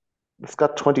it's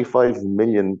got 25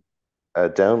 million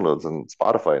downloads on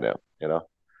Spotify now.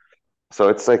 So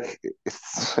it's like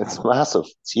it's massive,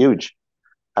 it's huge,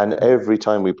 and every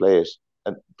time we play it,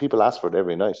 and people ask for it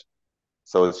every night.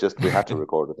 So it's just we had to mm.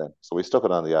 record it then. So we stuck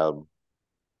it on the album,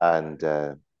 and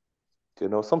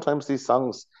sometimes these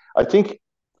songs, I think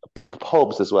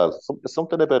pubs as well.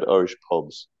 Something about Irish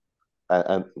pubs,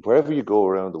 and wherever you go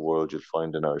around the world, you'll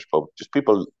find an Irish pub. Just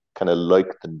people kind of like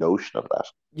the notion of that,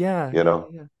 Yeah, you yeah, know.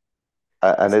 yeah.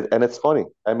 And It's it's funny.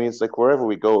 I mean, it's like wherever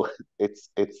we go, it's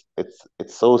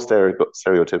so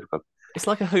stereotypical. it's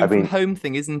like a I home from mean, home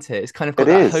thing, isn't it? It's kind of got it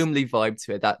that is, homely vibe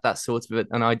to it. That sort of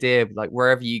an idea of like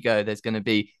wherever you go, there's going to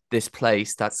be this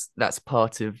place that's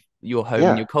part of your home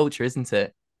and yeah, your culture, isn't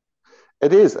it?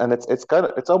 it is, and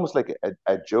it's almost like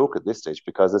a joke at this stage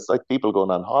because it's like people going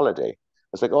on holiday.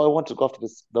 It's like, oh, I want to go off to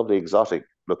this lovely exotic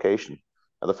location,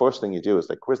 and the first thing you do is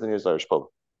like, where's the nearest Irish pub?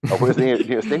 Or where's the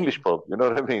nearest English pub? You know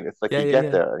what I mean? It's like Yeah, you yeah, get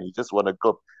yeah. there and you just want to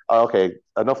go. Oh, okay,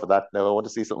 enough of that. Now I want to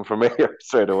see something familiar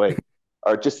straight away,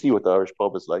 or just see what the Irish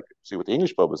pub is like, see what the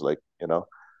English pub is like.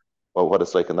 Or what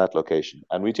it's like in that location.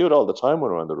 And we do it all the time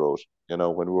when we're on the road.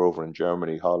 When we're over in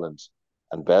Germany, Holland,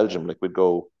 and Belgium, like we'd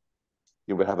go,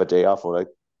 you would have a day off. And we're like,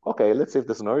 okay, let's see if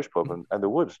there's an Irish pub, and there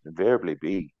would invariably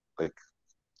be like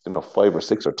 5 or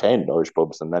 6 or 10 Irish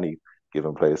pubs in any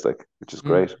given place, like which is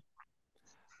Mm. great.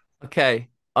 Okay,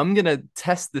 I'm gonna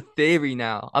test the theory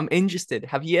now. I'm interested.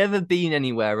 Have you ever been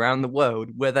anywhere around the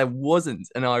world where there wasn't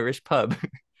an Irish pub?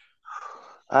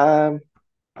 Um,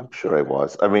 I'm sure I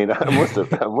was. I mean, I must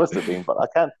have been, but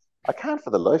I can't for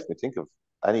the life of me think of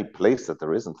any place that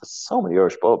there isn't. There's so many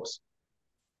Irish pubs.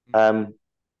 Um,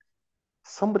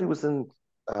 somebody was in,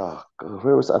 oh, God,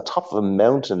 where was it? On top of a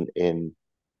mountain in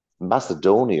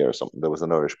Macedonia or something. There was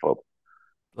an Irish pub.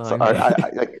 So I Blimey.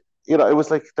 like, it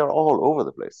was like they're all over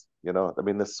the place. I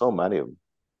mean, there's so many of them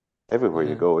everywhere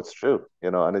you Yeah. go. It's true.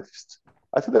 And it's just,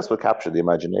 I think that's what captured the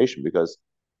imagination because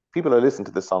people are listening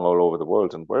to this song all over the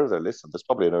world, and wherever they're listening, there's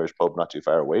probably an Irish pub not too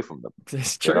far away from them.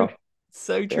 It's You true. know,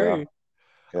 So yeah, true.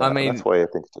 I yeah, and that's mean, why I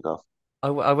think it took off.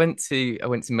 I went to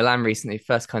Milan recently,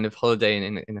 first kind of holiday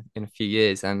in a few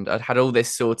years, and I'd had all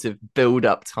this sort of build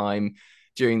up time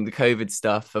during the COVID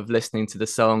stuff of listening to the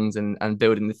songs and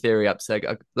building the theory up. So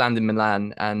I landed in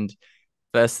Milan, and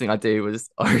first thing I do was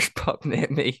Irish pub near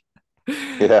me.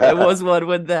 There Yeah. was one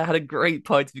when they had a great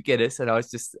pint of Guinness, and I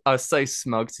was so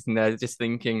smug sitting there just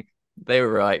thinking they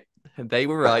were right. They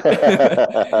were right.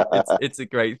 It's a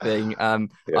great thing.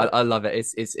 Yeah, I love it.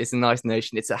 It's a nice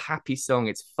notion. It's a happy song.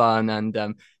 It's fun and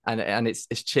it's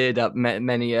cheered up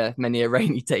many a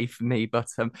rainy day for me. But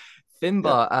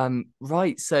yeah. Finbar,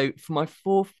 right. So for my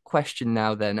fourth question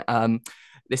now, then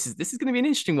this is going to be an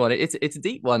interesting one. It's a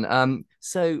deep one.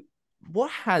 So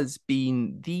what has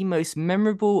been the most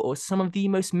memorable or some of the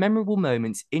most memorable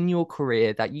moments in your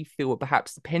career that you feel were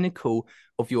perhaps the pinnacle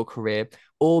of your career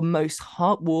or most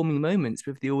heartwarming moments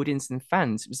with the audience and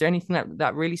fans? Was there anything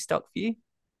that really stuck for you?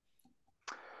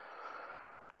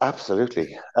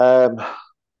 Absolutely.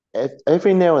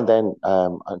 Every now and then,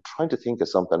 I'm trying to think of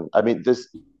something. I mean, there's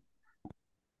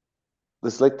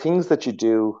like things that you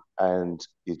do, and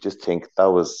you just think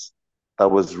that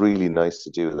was really nice to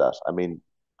do that. I mean,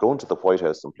 going to the White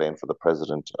House and playing for the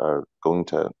president, or going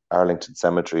to Arlington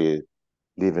Cemetery,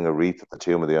 leaving a wreath at the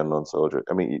tomb of the unknown soldier.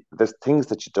 I mean, there's things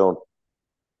that you don't.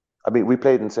 I mean, we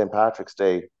played in St. Patrick's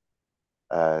Day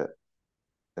uh,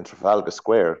 in Trafalgar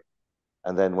Square,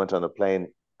 and then went on a plane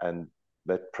and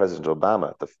met President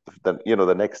Obama.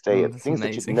 The next day, Oh, and that's things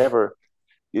that amazing.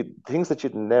 things that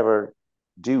you'd never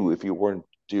do if you weren't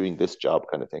doing this job,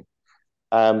 kind of thing.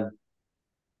 Um,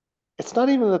 it's not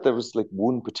even that there was like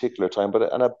one particular time,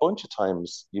 but and a bunch of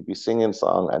times you'd be singing a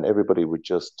song and everybody would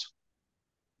just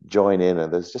join in,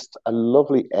 and there's just a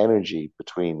lovely energy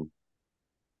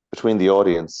between the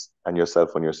audience and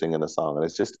yourself when you're singing a song, and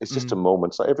it's just a Mm.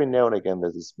 moment. So every now and again,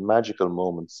 there's these magical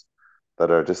moments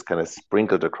that are just kind of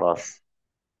sprinkled across.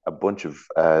 a bunch of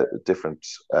different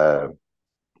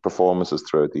performances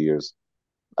throughout the years.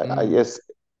 I Mm. guess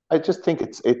I just think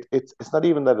it's not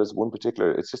even that it's one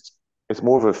particular. It's just it's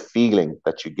more of a feeling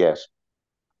that you get,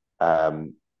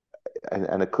 um,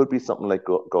 and it could be something like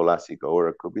Go Lassie Go, or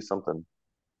it could be something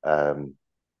um,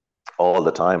 all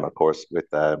the time, of course, with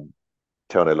Town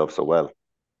I Love So Well.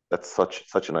 That's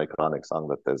such an iconic song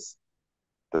that there's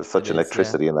It such is,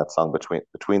 yeah. electricity in that song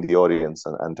between the audience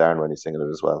and Darren when he's singing it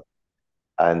as well.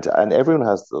 And everyone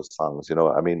has those songs, you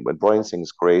know. I mean, when Brian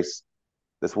sings Grace,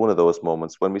 there's one of those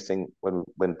moments when we sing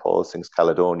when Paul sings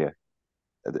Caledonia.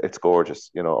 It's gorgeous,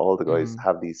 you know. All the guys Mm.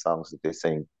 have these songs that they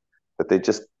sing that they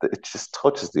just it just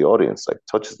touches the audience, like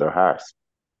touches their hearts,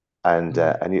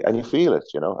 Mm. and you feel it,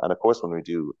 you know. And of course, when we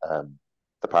do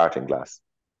the parting glass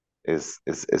is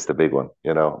the big one,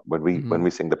 you know. When Mm.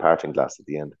 we sing the parting glass at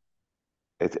the end,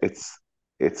 it, it's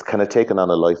it's kind of taken on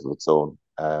a life of its own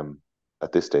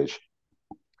at this stage.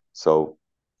 So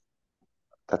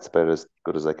that's about as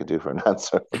good as I could do for an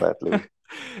answer for that, Louis.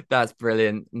 That's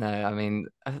brilliant. No, I mean,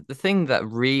 the thing that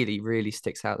really, really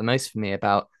sticks out the most for me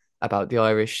about the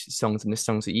Irish songs and the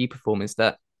songs that you perform is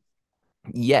that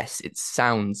yes, it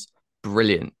sounds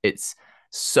brilliant. It's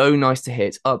so nice to hear.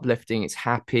 It's uplifting. It's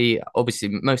happy. Obviously,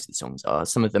 most of the songs are.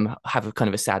 Some of them have a kind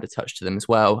of a sadder touch to them as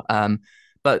well.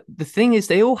 But the thing is,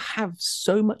 they all have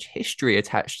so much history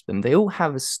attached to them. They all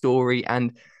have a story,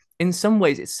 and in some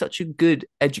ways, it's such a good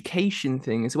education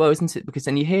thing as well, isn't it? Because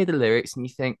then you hear the lyrics and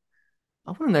you think,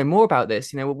 I want to know more about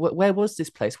this. You know, where was this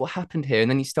place? What happened here?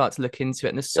 And then you start to look into it,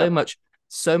 and there's Yeah,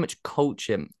 so much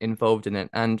culture involved in it.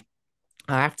 And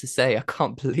I have to say, I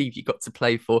can't believe you got to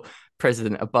play for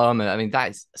President Obama. I mean,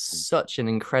 that is such an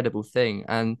incredible thing.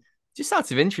 And just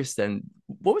out of interest, then,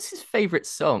 what was his favorite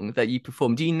song that you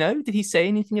performed? Do you know? Did he say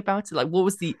anything about it? Like, what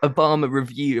was the Obama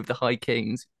review of the High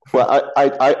Kings? well,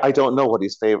 I don't know what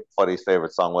his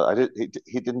favorite song was.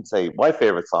 He didn't say my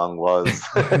favorite song was.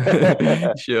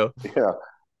 Sure. Yeah,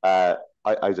 uh,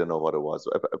 I don't know what it was.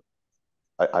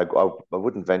 I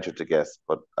wouldn't venture to guess,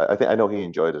 but I think I know he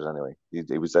enjoyed it anyway.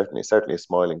 He was certainly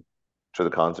smiling through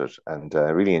the concert and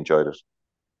really enjoyed it.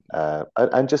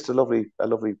 And just a lovely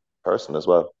person as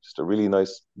well. Just a really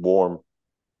nice, warm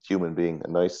human being, a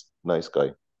nice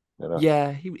guy. You know,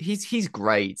 Yeah, he's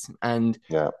great, and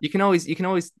yeah, you can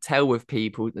always tell with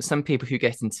people that some people who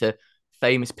get into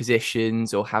famous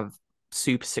positions or have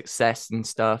super success and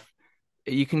stuff,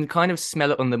 you can kind of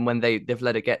smell it on them when they've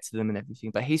let it get to them and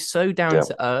everything. But he's so down yeah,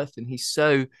 to earth, and he's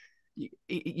so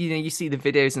you know, you see the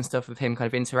videos and stuff of him kind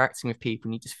of interacting with people,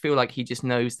 and you just feel like he just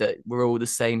knows that we're all the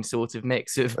same sort of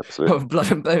mix of absolutely, of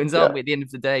blood and bones, aren't yeah, we? At the end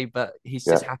of the day, but he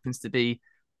yeah, just happens to be,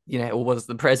 you know, or was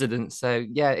the president. So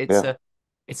yeah, yeah.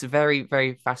 it's a very,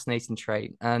 very fascinating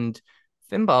trait. And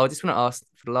Finbar, I just want to ask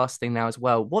for the last thing now as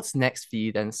well. What's next for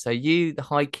you then? So you, the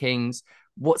High Kings,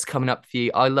 what's coming up for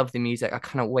you? I love the music. I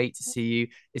cannot wait to see you.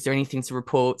 Is there anything to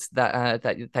report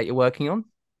that you're working on?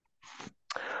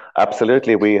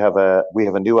 Absolutely. We have a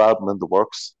new album in the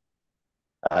works.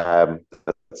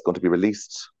 That's going to be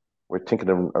released. We're thinking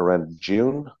around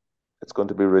June. It's going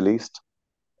to be released.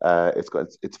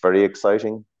 It's very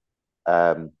exciting.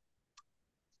 Um,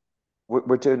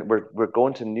 we're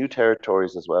going to new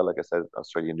territories as well. Like I said,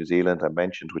 Australia, New Zealand. I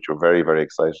mentioned, which we're very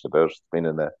excited about. It's been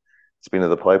in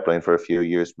the pipeline for a few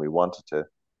years. We wanted to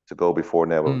go before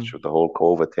now, but Mm, with the whole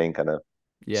COVID thing kind of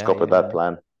yeah, scuppered yeah, that yeah.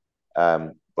 plan.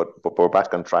 But we're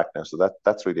back on track now, so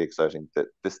that's really exciting.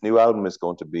 This new album is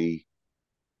going to be,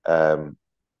 um,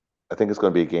 I think it's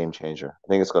going to be a game changer. I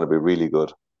think it's going to be really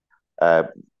good. Uh,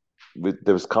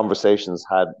 there was conversations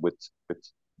had with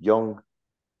young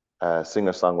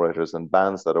singer songwriters and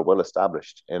bands that are well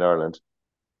established in Ireland,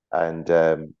 and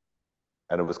and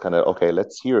it was kind of okay.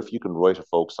 Let's hear if you can write a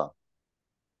folk song,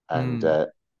 and Mm, uh,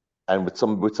 and with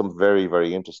some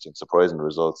very interesting, surprising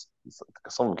results.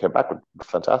 Some of them came back with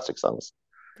fantastic songs.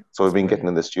 So we've that's been getting brilliant.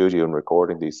 in the studio and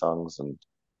recording these songs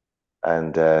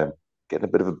and getting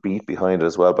a bit of a beat behind it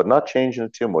as well, but not changing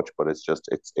it too much. But it's just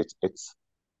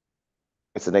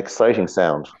it's an exciting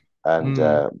sound, and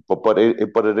Mm, but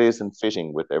it is in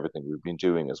fitting with everything we've been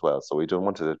doing as well. So we don't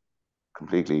want to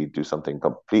completely do something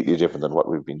completely different than what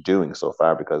we've been doing so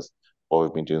far because what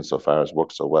we've been doing so far has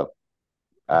worked so well.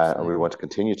 And we absolutely. want to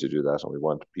continue to do that. And we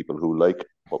want people who like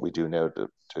what we do now to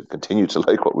continue to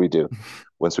like what we do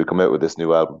once we come out with this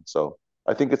new album. So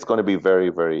I think it's going to be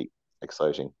very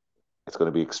exciting. It's going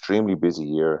to be extremely busy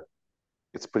year.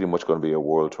 It's pretty much going to be a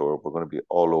world tour. We're going to be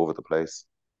all over the place.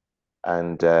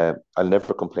 And I'll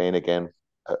never complain again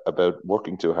about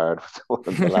working too hard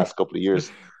in the last couple of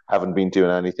years. Haven't been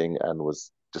doing anything and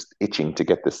was just itching to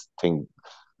get this thing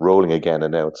rolling again.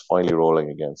 And now it's finally rolling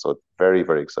again. So very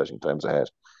exciting times ahead.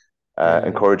 Brilliant.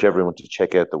 Encourage everyone to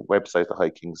check out the website,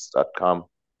 thehighkings.com.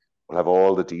 We'll have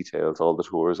all the details, all the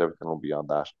tours, everything will be on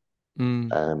that.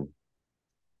 Mm. Um,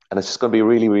 and it's just going to be a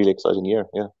really, really exciting year.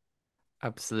 Yeah.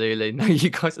 Absolutely. No, you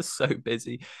guys are so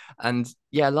busy. And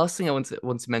yeah, last thing I want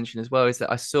to mention as well is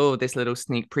that I saw this little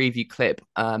sneak preview clip.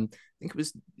 I think it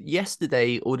was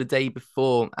yesterday or the day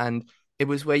before, and it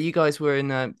was where you guys were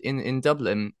in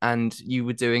Dublin, and you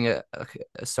were doing a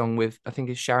song with, I think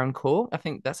it's Sharon Core. I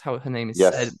think that's how her name is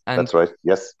said. Yes, And that's right.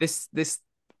 Yes. this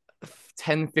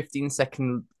 10-15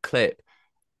 second clip,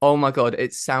 oh my God,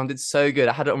 it sounded so good.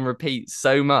 I had it on repeat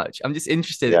so much. I'm just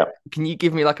interested. Yeah. Can you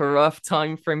give me like a rough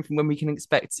time frame from when we can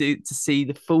expect to see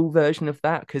the full version of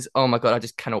that? Because oh my God, I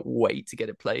just cannot wait to get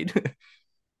it played.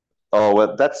 Oh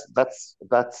well, that's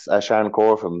Sharon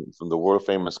Core from the world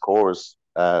famous Cores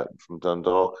from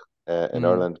Dundalk in Mm,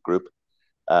 Ireland group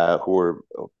who are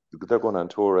they're going on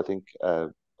tour. I think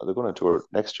they're going on tour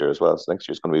next year as well. So next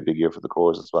year is going to be a big year for the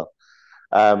Cores as well.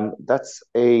 That's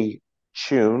a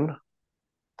tune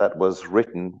that was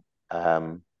written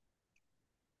um,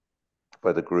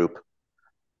 by the group,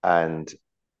 and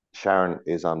Sharon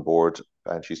is on board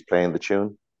and she's playing the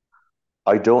tune.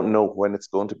 I don't know when it's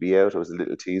going to be out. It was a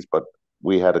little tease, but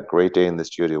we had a great day in the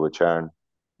studio with Sharon.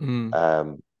 mm.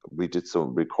 Um, we did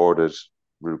some recorded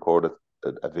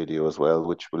a video as well,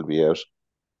 which will be out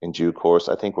in due course.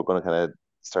 I think we're going to kind of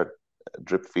start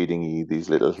drip feeding you these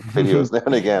little videos now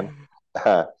and again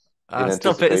uh, in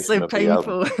Stop it! It's anticipation so of the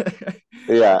album. painful.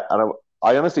 Yeah, and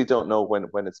I honestly don't know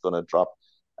when it's going to drop.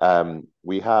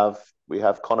 We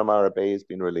have Connemara Bay has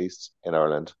been released in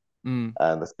Ireland, Mm,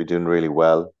 and that's been doing really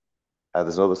well.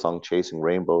 There's another song, Chasing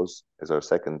Rainbows, is our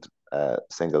second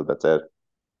single that's out.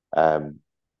 Um,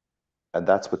 and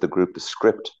that's with the group The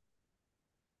Script,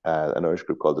 an Irish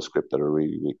group called The Script that are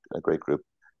really a great group.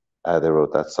 They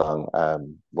wrote that song.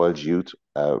 Wild Youth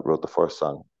wrote the first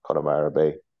song, Connemara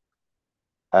Bay.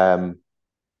 Um,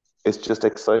 it's just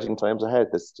exciting times ahead.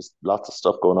 There's just lots of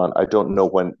stuff going on. I don't know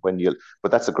when you'll,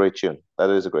 but that's a great tune. That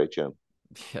is a great tune.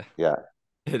 yeah, Yeah.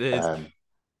 it is. Um,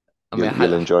 I mean,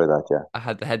 you'll enjoy that. Yeah. I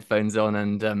had the headphones on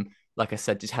and like I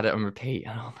said, just had it on repeat.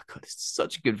 And oh my God, it's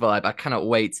such a good vibe. I cannot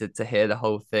wait to hear the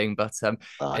whole thing. But Oh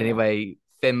yeah. anyway,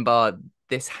 Finbarr,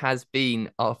 this has been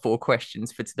our four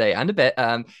questions for today and a bit.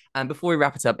 And before we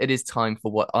wrap it up, it is time for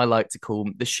what I like to call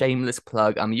the shameless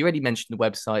plug. You already mentioned the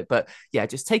website, but yeah,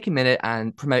 just take a minute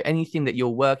and promote anything that you're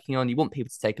working on, you want people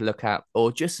to take a look at, or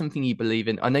just something you believe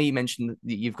in. I know you mentioned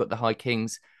that you've got the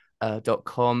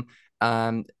highkings.com,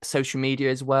 social media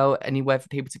as well, anywhere for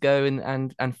people to go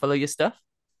and follow your stuff.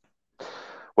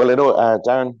 Well, I know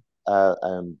Darren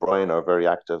and Brian are very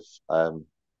active on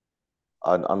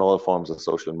all forms of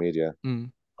social media.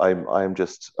 Mm. I'm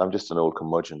just an old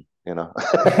curmudgeon, you know.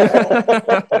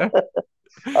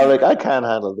 I'm like I can't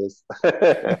handle this.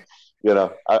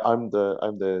 I'm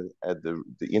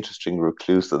the interesting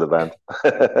recluse of the band.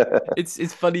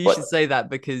 It's funny you But should say that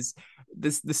because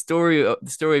the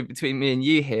story between me and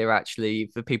you here, actually,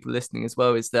 for people listening as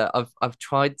well, is that I've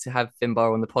tried to have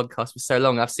Finbarr on the podcast for so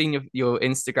long. I've seen your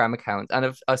Instagram account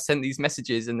and I've sent these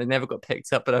messages and they never got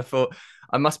picked up, but I thought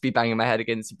I must be banging my head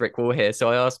against a brick wall here. So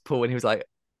I asked Paul and he was like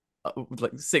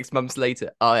 6 months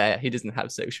later, oh yeah, he doesn't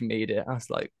have social media. I was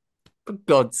like, for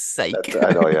God's sake.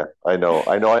 I know, yeah, I know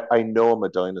I'm a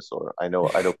dinosaur. I know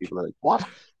people are like, what?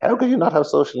 How could you not have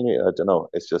social media? I don't know.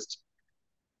 It's just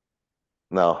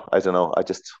no, I don't know. I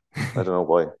don't know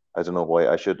why. I don't know why.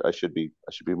 I should be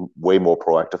way more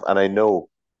proactive. And I know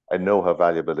how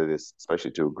valuable it is,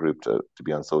 especially to a group to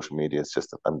be on social media. It's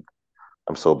just I'm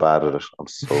so bad at it. I'm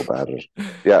so bad at it.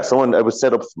 Yeah, someone it was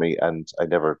set up for me, and I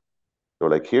never. They were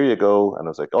like, "Here you go," and I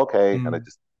was like, "Okay," and I Mm.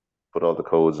 just put all the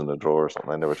codes in the drawer or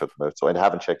something. I never took them out, so I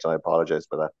haven't checked, and I apologize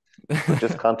for that. So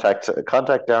just contact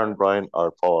Darren, Brian,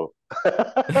 or Paul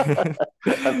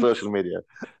on social media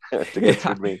to get Yeah,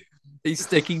 through to me. he's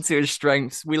sticking to his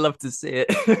strengths. We love to see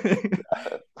it.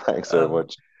 Thanks very um,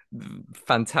 much.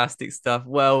 Fantastic stuff.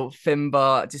 Well,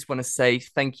 Finbarr, I just want to say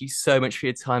thank you so much for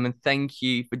your time and thank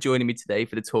you for joining me today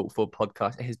for the Talk4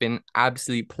 podcast. It has been an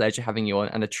absolute pleasure having you on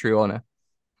and a true honor.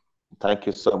 Thank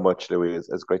you so much, Louise.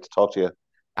 It's great to talk to you,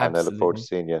 and I look forward to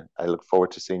Absolutely. seeing you. I look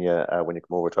forward to seeing you when you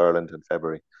come over to Ireland in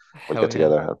February. We'll Hell get yeah.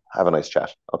 together, have a nice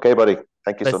chat. Okay, buddy.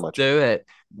 Thank you so Let's much. do it.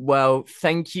 Well,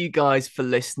 thank you guys for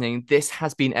listening. This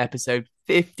has been episode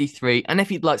 53. And if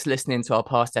you'd like to listen into our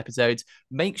past episodes,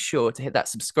 make sure to hit that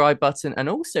subscribe button. And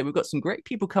also, we've got some great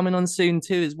people coming on soon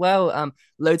too, as well.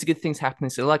 Loads of good things happening.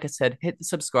 So, like I said, hit the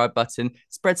subscribe button,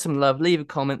 spread some love, leave a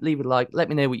comment, leave a like, let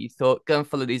me know what you thought. Go and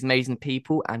follow these amazing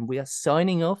people. And we are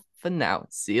signing off for now.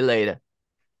 See you later.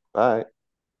 Bye.